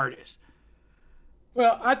true artist.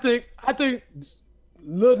 Well, I think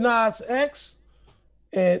Lil Nas X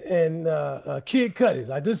and Kid Cudi,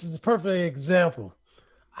 like, this is a perfect example.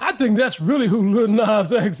 I think that's really who Lil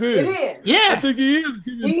Nas X is. It is. Yeah, I think he is.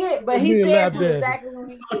 But he said exactly what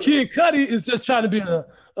he did. Kid Cudi is just trying to be a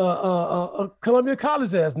Columbia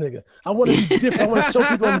College ass nigga. I want to be different. I want to show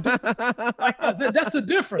people like, that's the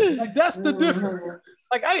difference. Like, that's the difference.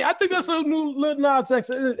 Like, I think that's a new Lil Nas X.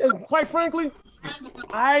 And quite frankly,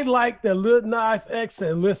 I like that Lil Nas X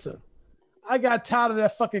said, listen, I got tired of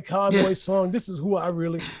that fucking cowboy song. This is who I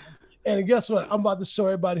really am. And guess what? I'm about to show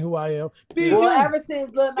everybody who I am. Ever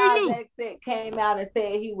since Lil Nas X came out and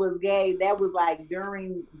said he was gay, that was like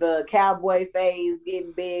during the cowboy phase,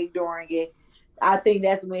 getting big during it. I think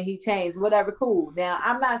that's when he changed. Whatever, cool. Now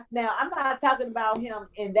I'm not talking about him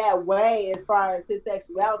in that way as far as his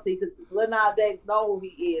sexuality, because Lil Nas X know who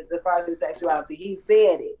he is as far as his sexuality. He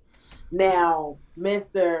said it. Now,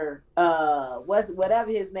 Mr. Whatever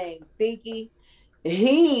his name, Stinky,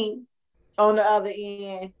 he on the other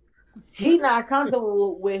end, he not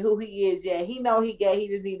comfortable with who he is yet. He know he gay. He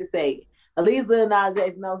just need to say it. At least Lil Nas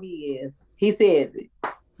X know he is. He says it.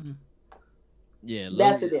 Yeah,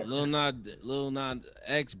 Lil Nas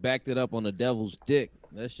X backed it up on the devil's dick.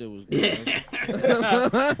 That shit was good.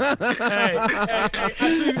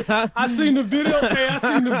 I seen the video. Hey, I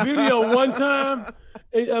seen the video one time.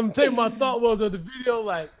 I'm telling you, my thought was of the video,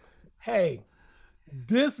 like, hey,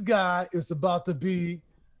 this guy is about to be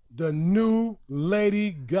the new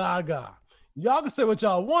Lady Gaga. Y'all can say what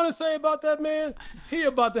y'all want to say about that man. He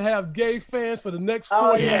about to have gay fans for the next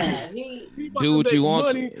 4 years. He do what you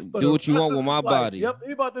want. Do what you want with my body. Yep,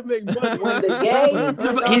 he about to make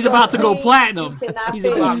money. He's about to go platinum. He's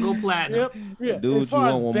about to go platinum. Yep. Yeah. Do what you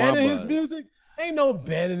want with my body. His music, ain't no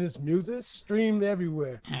banning his music. It's streamed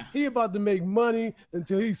everywhere. Yeah. He about to make money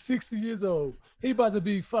until he's 60 years old. He about to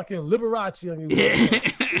be fucking Liberace on you.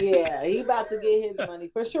 Yeah, he about to get his money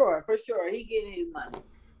for sure. For sure, he getting his money.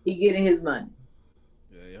 He getting his money.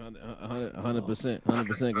 Yeah, 100%.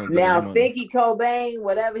 100%. Now, Stinky Cobain,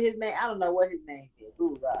 whatever his name, I don't know what his name is.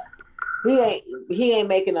 Ooh, God. He ain't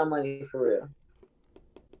making no money for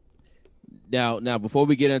real. Now, before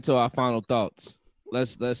we get into our final thoughts,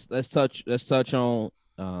 let's touch on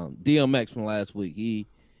DMX from last week. He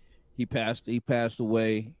passed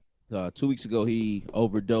away 2 weeks ago. He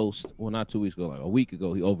overdosed. Well, not 2 weeks ago, like a week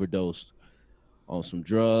ago. He overdosed on some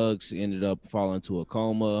drugs. He ended up falling into a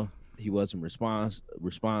coma. He wasn't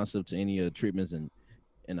responsive to any of the treatments in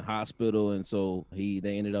the hospital, and so they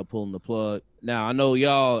ended up pulling the plug. Now I know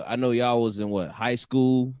y'all was in what, high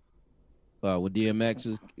school when DMX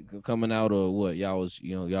was coming out, or what? Y'all was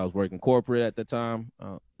working corporate at the time.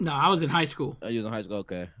 No, I was in high school. You was in high school.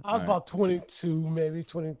 Okay, I was about 22, maybe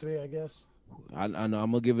 23, I guess. I know.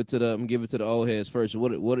 I'm gonna give it to the old heads first.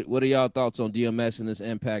 What are y'all thoughts on DMX and his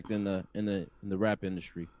impact in the rap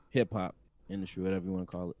industry, hip hop industry, whatever you want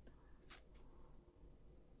to call it?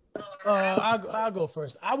 I'll go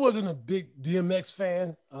first. I wasn't a big DMX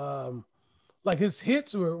fan. Like, his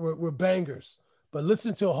hits were bangers, but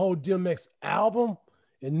listening to a whole DMX album,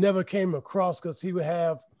 it never came across, because he would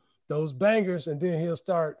have those bangers and then he'll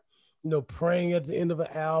start, praying at the end of an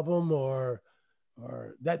album or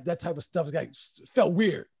that type of stuff. It felt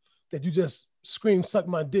weird that you just scream "suck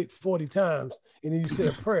my dick" 40 times and then you say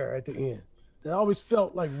a prayer at the end. That always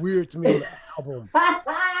felt like weird to me on the album.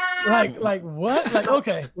 Like what? Like,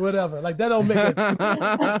 okay, whatever. Like, that don't make it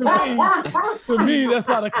to me, that's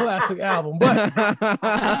not a classic album. But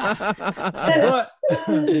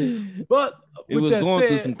it was going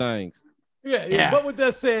through some things. Yeah. But with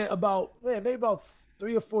that said, maybe about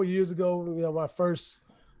 3 or 4 years ago, whenever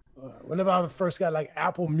I first got like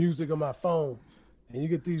Apple Music on my phone, and you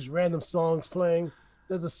get these random songs playing,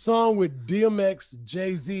 there's a song with DMX,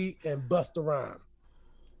 Jay-Z, and Busta Rhymes,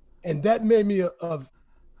 and that made me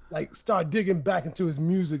like start digging back into his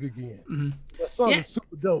music again. That song is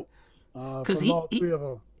super dope. Because all three of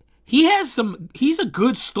them. He's a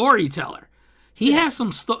good storyteller. He has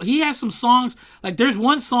some songs, like there's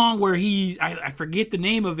one song where I forget the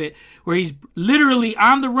name of it, where he's literally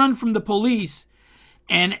on the run from the police,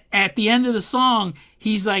 and at the end of the song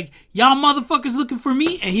he's like, y'all motherfuckers looking for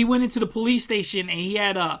me, and he went into the police station and he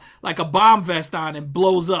had a bomb vest on and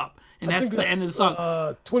blows up, and that's the end of the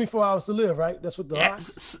song. 24 Hours to Live, right? That's what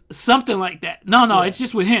the something like that. No, it's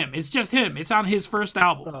just with him. It's just him. It's on his first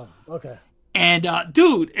album. Oh, okay. And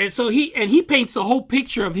dude, and so he paints a whole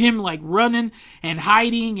picture of him like running and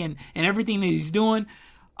hiding and everything that he's doing.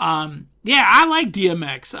 I like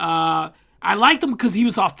DMX. I liked him because he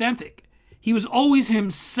was authentic. He was always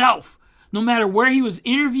himself. No matter where he was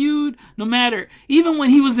interviewed, even when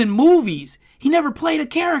he was in movies, he never played a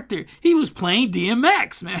character. He was playing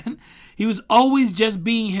DMX, man. He was always just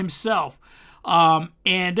being himself.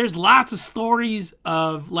 And there's lots of stories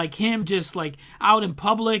of like him just like out in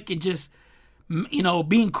public and just,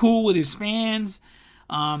 being cool with his fans.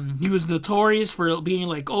 He was notorious for being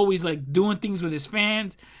like always like doing things with his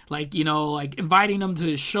fans, like like inviting them to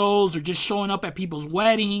his shows or just showing up at people's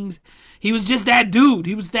weddings. He was just that dude.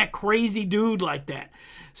 He was that crazy dude like that.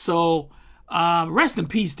 So rest in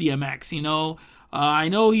peace, DMX. I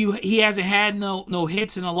know he hasn't had no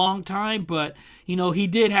hits in a long time, but he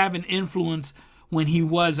did have an influence when he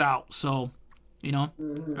was out. So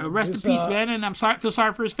rest in peace, man. And feel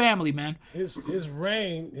sorry for his family, man. His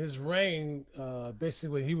reign,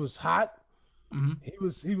 basically, he was hot.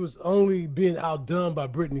 He was only being outdone by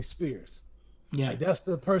Britney Spears. Yeah, like, that's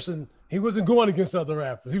the person. He wasn't going against other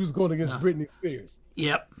rappers. He was going against Britney Spears.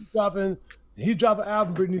 Yep. He dropped an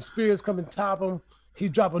album. Britney Spears come and top him. He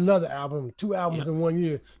dropped another album, 2 albums in 1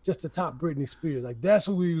 year, just to top Britney Spears. Like that's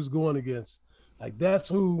who he was going against. Like that's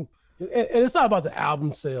who. And it's not about the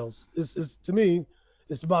album sales. It's to me,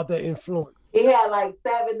 it's about that influence. He had like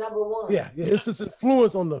 7 number ones. Yeah, it's this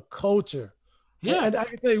influence on the culture. Yeah, and I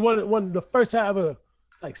can tell you one of the first time I ever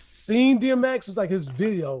like seen DMX was like his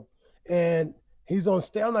video, and he's on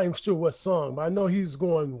stage. I'm not even sure what song, but I know he's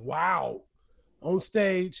going wow on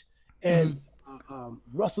stage, and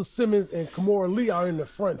Russell Simmons and Kimora Lee are in the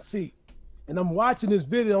front seat, and I'm watching this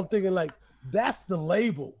video. I'm thinking like that's the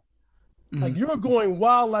label. Like you're going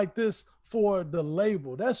wild like this for the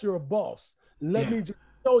label. That's your boss. Let me just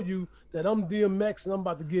show you that I'm DMX and I'm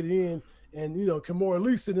about to get in. And Kimora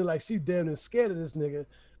Lee sitting there like she damn near scared of this nigga.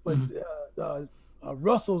 But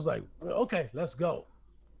Russell's like, okay, let's go.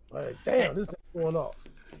 Like, damn, this thing's going off.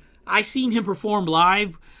 I seen him perform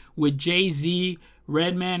live with Jay-Z,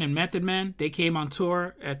 Redman, and Method Man. They came on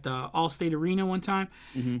tour at the Allstate Arena one time,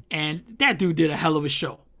 and that dude did a hell of a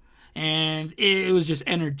show. And it was just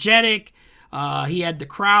energetic. He had the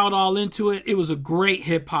crowd all into it. It was a great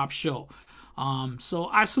hip hop show. So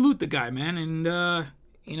I salute the guy, man. And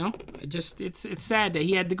it's sad that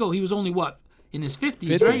he had to go. He was only in his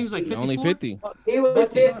 50s, right? He was like 54? Only 50. He was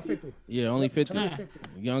 50. Yeah, only 50. Yeah.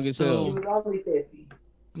 Young as hell. He was only 50.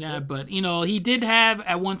 Yeah, but he did have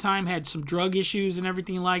at one time had some drug issues and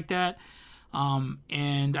everything like that.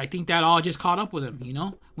 And I think that all just caught up with him,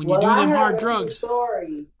 when you do them hard drugs.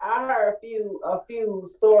 I heard a few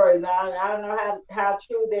stories. I don't know how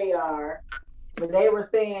true they are, but they were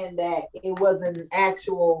saying that it wasn't an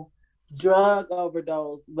actual drug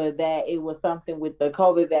overdose, but that it was something with the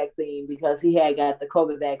COVID vaccine because he had got the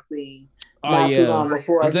COVID vaccine not too long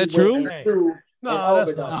before. Is that true? No,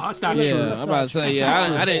 that's not true. Yeah, I'm about to say,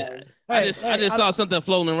 I didn't. I just saw something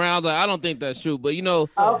floating around. I was like, I don't think that's true. But a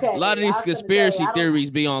lot of these conspiracy theories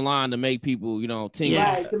be online to make people, tingle.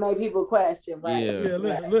 Right, to make people question. Right.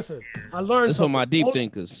 Yeah. Listen. I learned this for my deep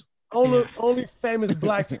thinkers. Only famous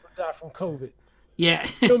black people die from COVID. Yeah.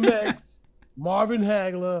 DMX, Marvin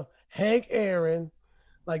Hagler, Hank Aaron.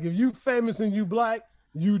 Like if you famous and you black,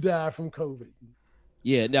 you die from COVID.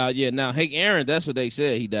 Yeah. Now Hank Aaron, that's what they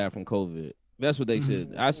said. He died from COVID. That's what they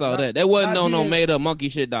said. I saw that. That wasn't on no made up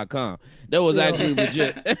monkeyshit.com. That was actually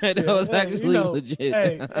legit. That was actually legit.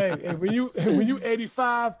 Hey, when you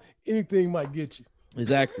 85, anything might get you.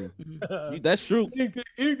 Exactly. That's true.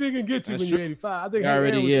 Anything can get you when you're 85. I think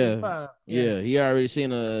already, 85. Yeah, he already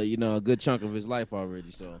seen a good chunk of his life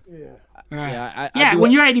already. So right.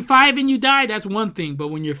 When you're 85 and you die, that's one thing. But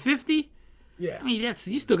when you're 50, I mean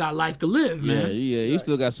you still got life to live, man. Yeah, you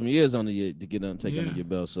still got some years on you to get take under your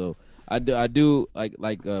belt. So I do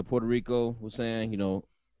like Puerto Rico was saying,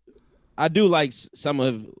 I do like some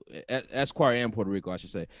of Esquire and Puerto Rico, I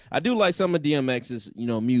should say. I do like some of DMX's,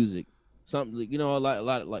 music. Something, a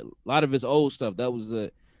lot of his old stuff. That was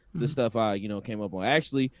the stuff I, came up on.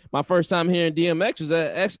 Actually, my first time hearing DMX was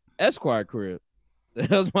at Esquire crib. That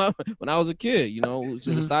was my when I was a kid. You know,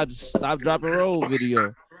 should have stopped dropping roll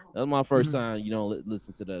video. That was my first time. You know,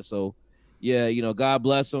 listen to that. So, yeah, you know, God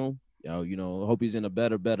bless him. You know, hope he's in a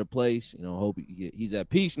better place. You know, hope he's at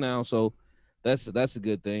peace now. So, that's a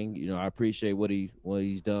good thing. You know, I appreciate what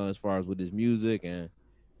he's done as far as with his music. And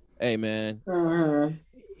hey, man,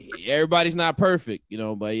 everybody's not perfect, you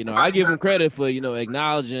know, but you know, I give him credit for, you know,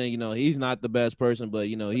 acknowledging, you know, he's not the best person, but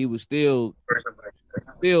you know, he was still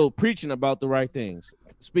preaching about the right things,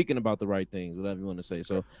 speaking about the right things, whatever you want to say.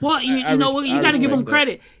 So, well, you got to give him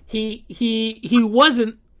credit. He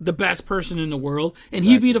wasn't the best person in the world, and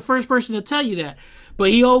he'd be the first person to tell you that. But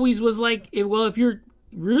he always was like, well, if you're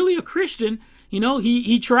really a Christian, you know,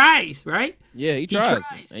 he tries, right? Yeah, he tries.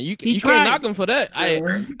 And you can't knock him for that. I'd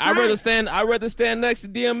rather stand next to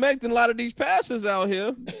DMX than a lot of these pastors out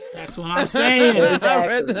here. That's what I'm saying.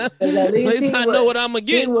 Exactly. At least I know what I'm gonna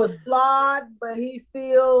get. He was flawed, but he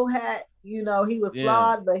still had, you know,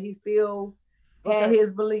 flawed, but he still had his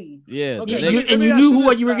belief. Yeah. Okay. And you knew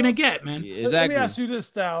what you were gonna get, man. Yeah, exactly. Let me ask you this,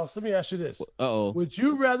 Styles. Let me ask you this. Would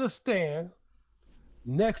you rather stand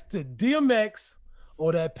next to DMX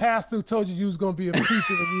or that pastor who told you was going to be a preacher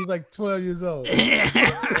when you was like 12 years old?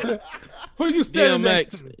 Who you standing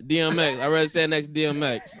next to? DMX. I'd rather stand next to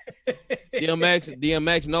DMX.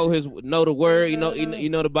 DMX know the word. You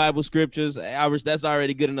know the Bible scriptures. That's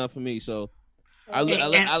already good enough for me. So at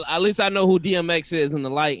least I know who DMX is in the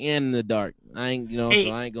light and in the dark. I ain't, you know, so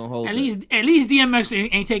I ain't gonna hold. At least DMX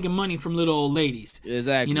ain't taking money from little old ladies.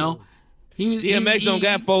 Exactly. You know. DMX don't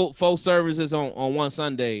got four services on one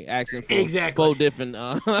Sunday asking for 4 different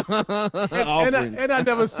offerings. And I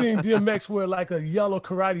never seen DMX wear like a yellow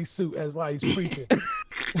karate suit as while he's preaching.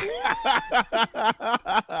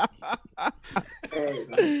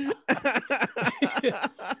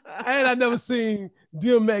 And I never seen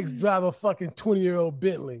DMX drive a fucking 20-year-old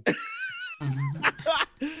Bentley.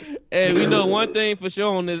 Hey, we know one thing for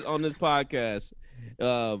sure on this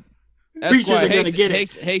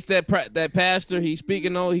hates that pastor he's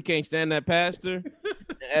speaking on. He can't stand that pastor.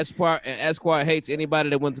 Esquire hates anybody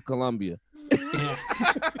that went to Columbia.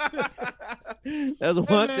 That's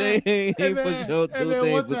one thing for sure. Two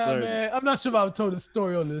things for certain. Man, I'm not sure if I've told this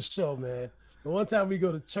story on this show, man. But one time we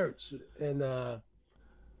go to church and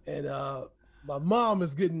my mom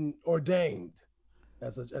is getting ordained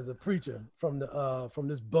as a preacher from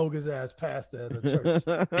this bogus ass pastor at the church.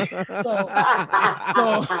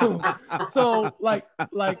 So like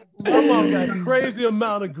my mom got a crazy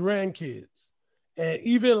amount of grandkids, and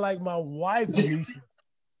even like my wife's nieces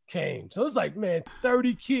came. So it's like, man,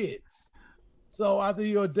 30 kids. So after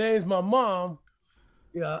he ordains my mom,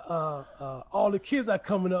 all the kids are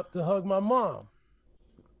coming up to hug my mom.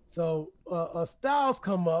 So Styles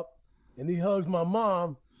come up and he hugs my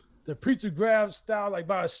mom. The preacher grabs Styles like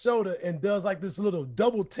by his shoulder and does like this little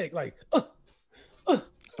double take, like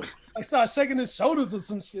starts shaking his shoulders or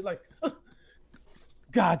some shit, like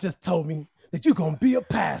God just told me that you're gonna be a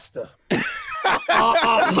pastor. What?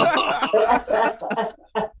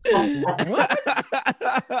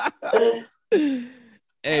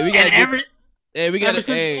 Hey, we got ever since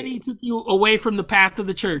then, he took you away from the path of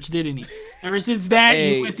the church, didn't he? Ever since that,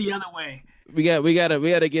 you went the other way. We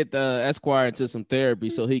gotta get Esquire into some therapy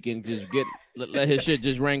so he can just let his shit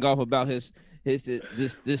just ring off about this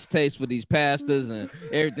taste for these pastors and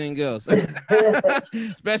everything else.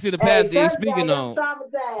 Especially the pastor he's speaking on.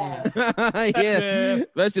 Yeah,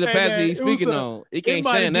 especially the pastor he's speaking on. He can't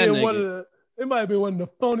stand that nigga. It might have been one of the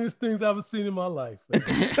funniest things I've ever seen in my life.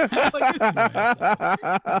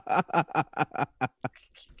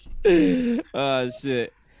 Oh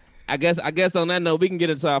shit. I guess on that note, we can get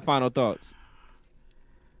into our final thoughts.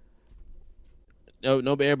 No,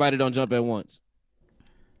 everybody don't jump at once.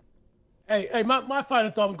 Hey, my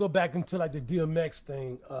final thought, I'm go back into like the DMX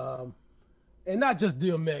thing. And not just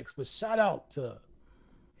DMX, but shout out to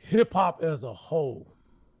hip hop as a whole.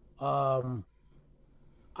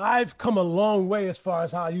 I've come a long way as far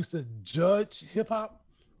as how I used to judge hip hop.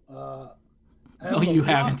 No, you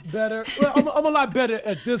haven't. Better. Well, I'm a lot better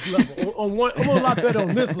at this level. I'm a lot better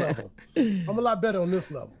on this level. I'm a lot better on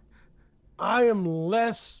this level. I am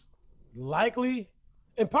less likely,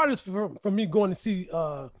 and part of this from me going to see.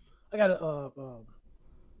 I got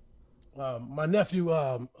my nephew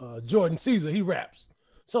Jordan Caesar. He raps,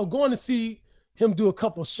 so going to see him do a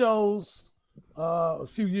couple shows a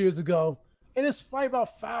few years ago, and it's probably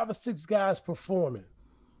about 5 or 6 guys performing,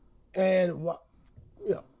 and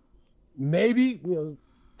maybe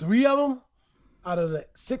 3 of them out of the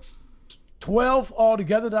 12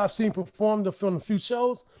 altogether that I've seen perform from a few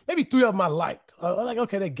shows, maybe 3 of them I liked. I'm like,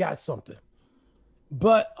 okay, they got something.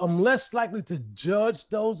 but I'm less likely to judge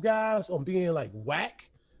those guys on being like whack,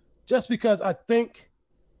 just because I think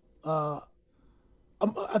I'm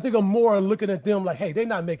more looking at them like, hey, they're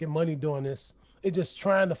not making money doing this. They're just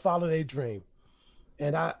trying to follow their dream.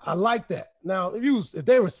 And I like that. Now, if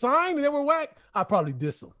they were signed and they were whack, I'd probably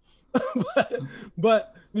diss them.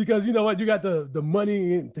 but because you know what, you got the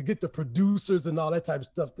money to get the producers and all that type of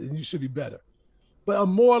stuff, then you should be better. But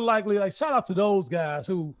I'm more likely, like, shout out to those guys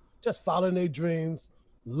who just following their dreams,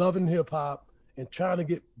 loving hip hop, and trying to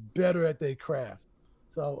get better at their craft.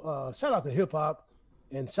 So shout out to hip hop,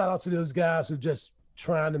 and shout out to those guys who just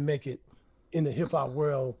trying to make it in the hip hop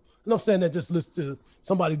world. And I'm saying that just listen to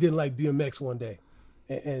somebody didn't like DMX one day,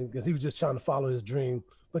 and because he was just trying to follow his dream.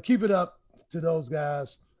 But keep it up to those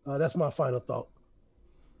guys. That's my final thought.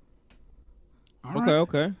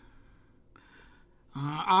 Okay.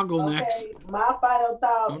 I'll go next. My final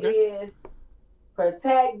thought is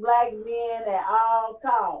protect black men at all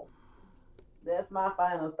costs. That's my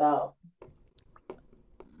final thought.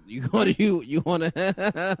 You want to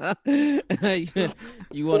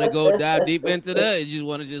go dive deep into that? Or you just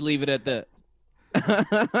want to just leave it at that?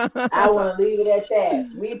 I want to leave it at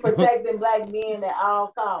that. We protecting black men at all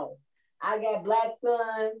costs. I got black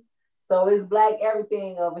sons, so it's black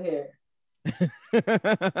everything over here.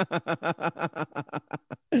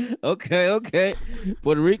 Okay.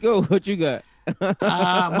 Puerto Rico, what you got?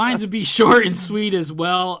 Mine's would be short and sweet as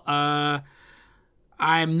well.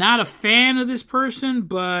 I'm not a fan of this person,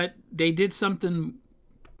 but they did something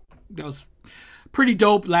that was pretty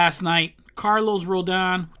dope last night. Carlos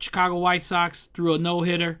Rodon, Chicago White Sox, threw a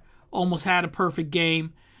no-hitter, almost had a perfect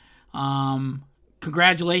game.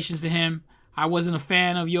 Congratulations to him. I wasn't a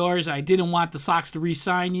fan of yours. I didn't want the Sox to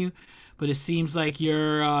re-sign you, but it seems like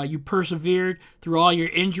you persevered through all your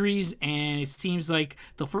injuries, and it seems like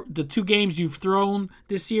the 2 games you've thrown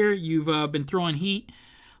this year, you've been throwing heat.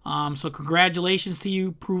 So congratulations to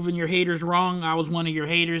you, proving your haters wrong. I was one of your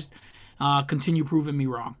haters. Continue proving me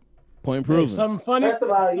wrong. Point proven. Hey, something funny? First of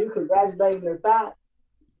all, you congratulating your Sox.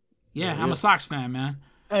 Yeah, I'm a Sox fan, man.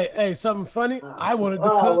 Hey, something funny? I wanted to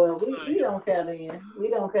come. Well, we don't care then. We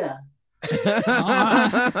don't care.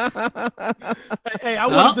 Hey, I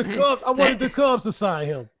wanted the Cubs to sign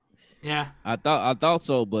him. Yeah, I thought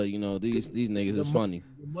so, but you know these niggas is funny.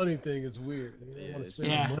 The money thing is weird.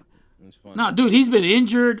 Yeah. It's funny. No, dude, he's been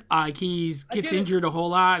injured. He gets injured a whole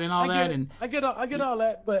lot and all that. And I get all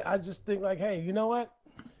that, but I just think like, hey, you know what?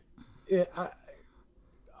 I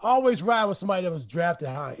always ride with somebody that was drafted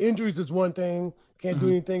high. Injuries is one thing, can't do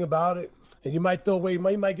anything about it, and you might throw away, you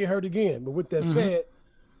might get hurt again. But with that said,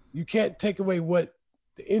 you can't take away what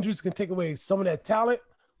the injuries can take away some of that talent,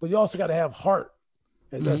 but you also got to have heart.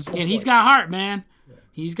 And he's got heart, man. Yeah.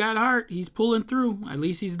 He's got heart. He's pulling through. At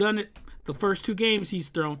least he's done it the first 2 games he's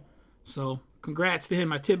thrown. So congrats to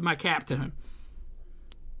him. I tip my cap to him.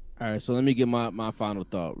 All right, so let me get my final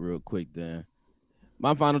thought real quick then.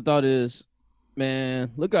 My final thought is,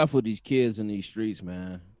 man, look out for these kids in these streets,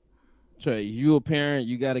 man. Trey, you a parent,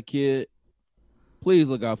 you got a kid, please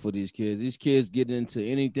look out for these kids. These kids get into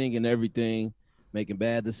anything and everything, making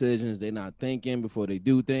bad decisions. They're not thinking before they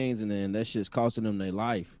do things, and then that shit's costing them their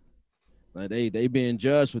life. Like they being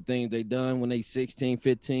judged for things they done when they 16,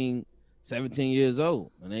 15, 17 years old,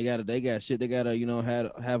 and they got shit they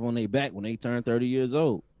gotta have on their back when they turn 30 years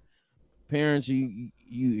old. Parents, if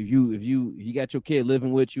you got your kid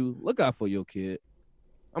living with you, look out for your kid.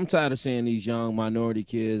 I'm tired of seeing these young minority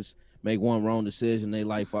kids make one wrong decision, they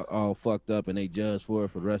life all fucked up, and they judged for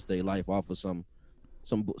it for the rest of their life off of some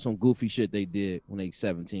goofy shit they did when they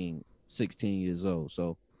 17, 16 years old.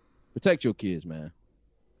 So protect your kids, man.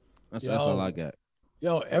 That's all I got.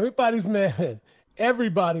 Yo, everybody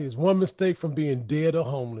is one mistake from being dead or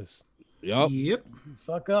homeless. Yep.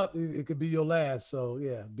 Fuck up, it could be your last. So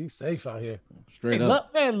yeah, be safe out here. Straight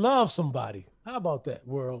up. Love somebody. How about that,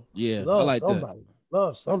 world? Yeah, love I like somebody. That.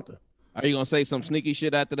 Love something. Are you gonna say some sneaky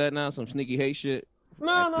shit after that now? Some sneaky hate shit?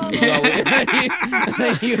 No.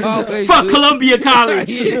 You always fuck do. Columbia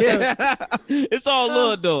College. Yeah. It's all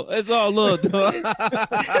love though.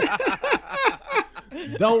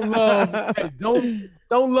 Don't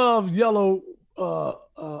love yellow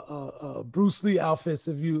Bruce Lee outfits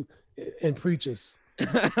and preachers.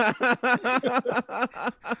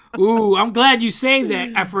 Ooh, I'm glad you saved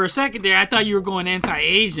that. For a second there, I thought you were going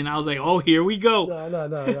anti-Asian. I was like, oh, here we go.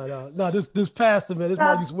 No. This pastor, man. This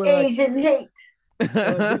one you swear Asian hate.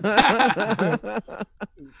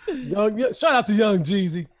 Shout out to Young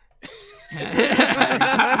Jeezy.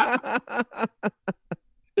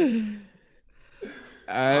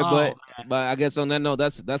 All right, but I guess on that note,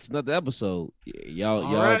 that's another episode.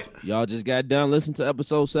 Y'all just got done listening to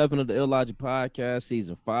episode 7 of the Illogic Podcast,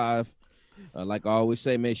 season 5. Like I always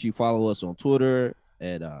say, make sure you follow us on Twitter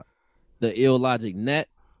at the Illogic Net.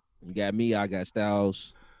 You got me, I got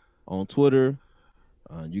Styles on Twitter.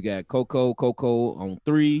 You got Coco on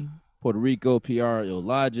 3, Puerto Rico, PR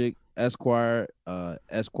Illogic, Esquire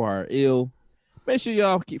Ill. Make sure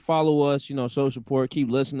y'all keep follow us, show support, keep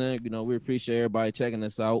listening. We appreciate everybody checking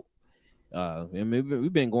us out. And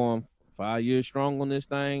we've been going 5 years strong on this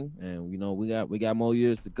thing, and we got more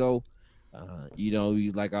years to go.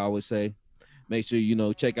 Like I always say, make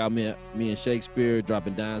sure check out me and Shakespeare,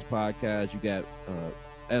 Dropping Dimes podcast. You got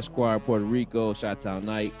Esquire Puerto Rico, Chi-Town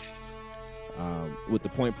Night, with the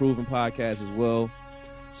Point Proven podcast as well.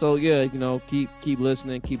 So yeah, keep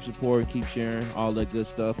listening, keep supporting, keep sharing, all that good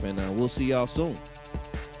stuff, and we'll see y'all soon.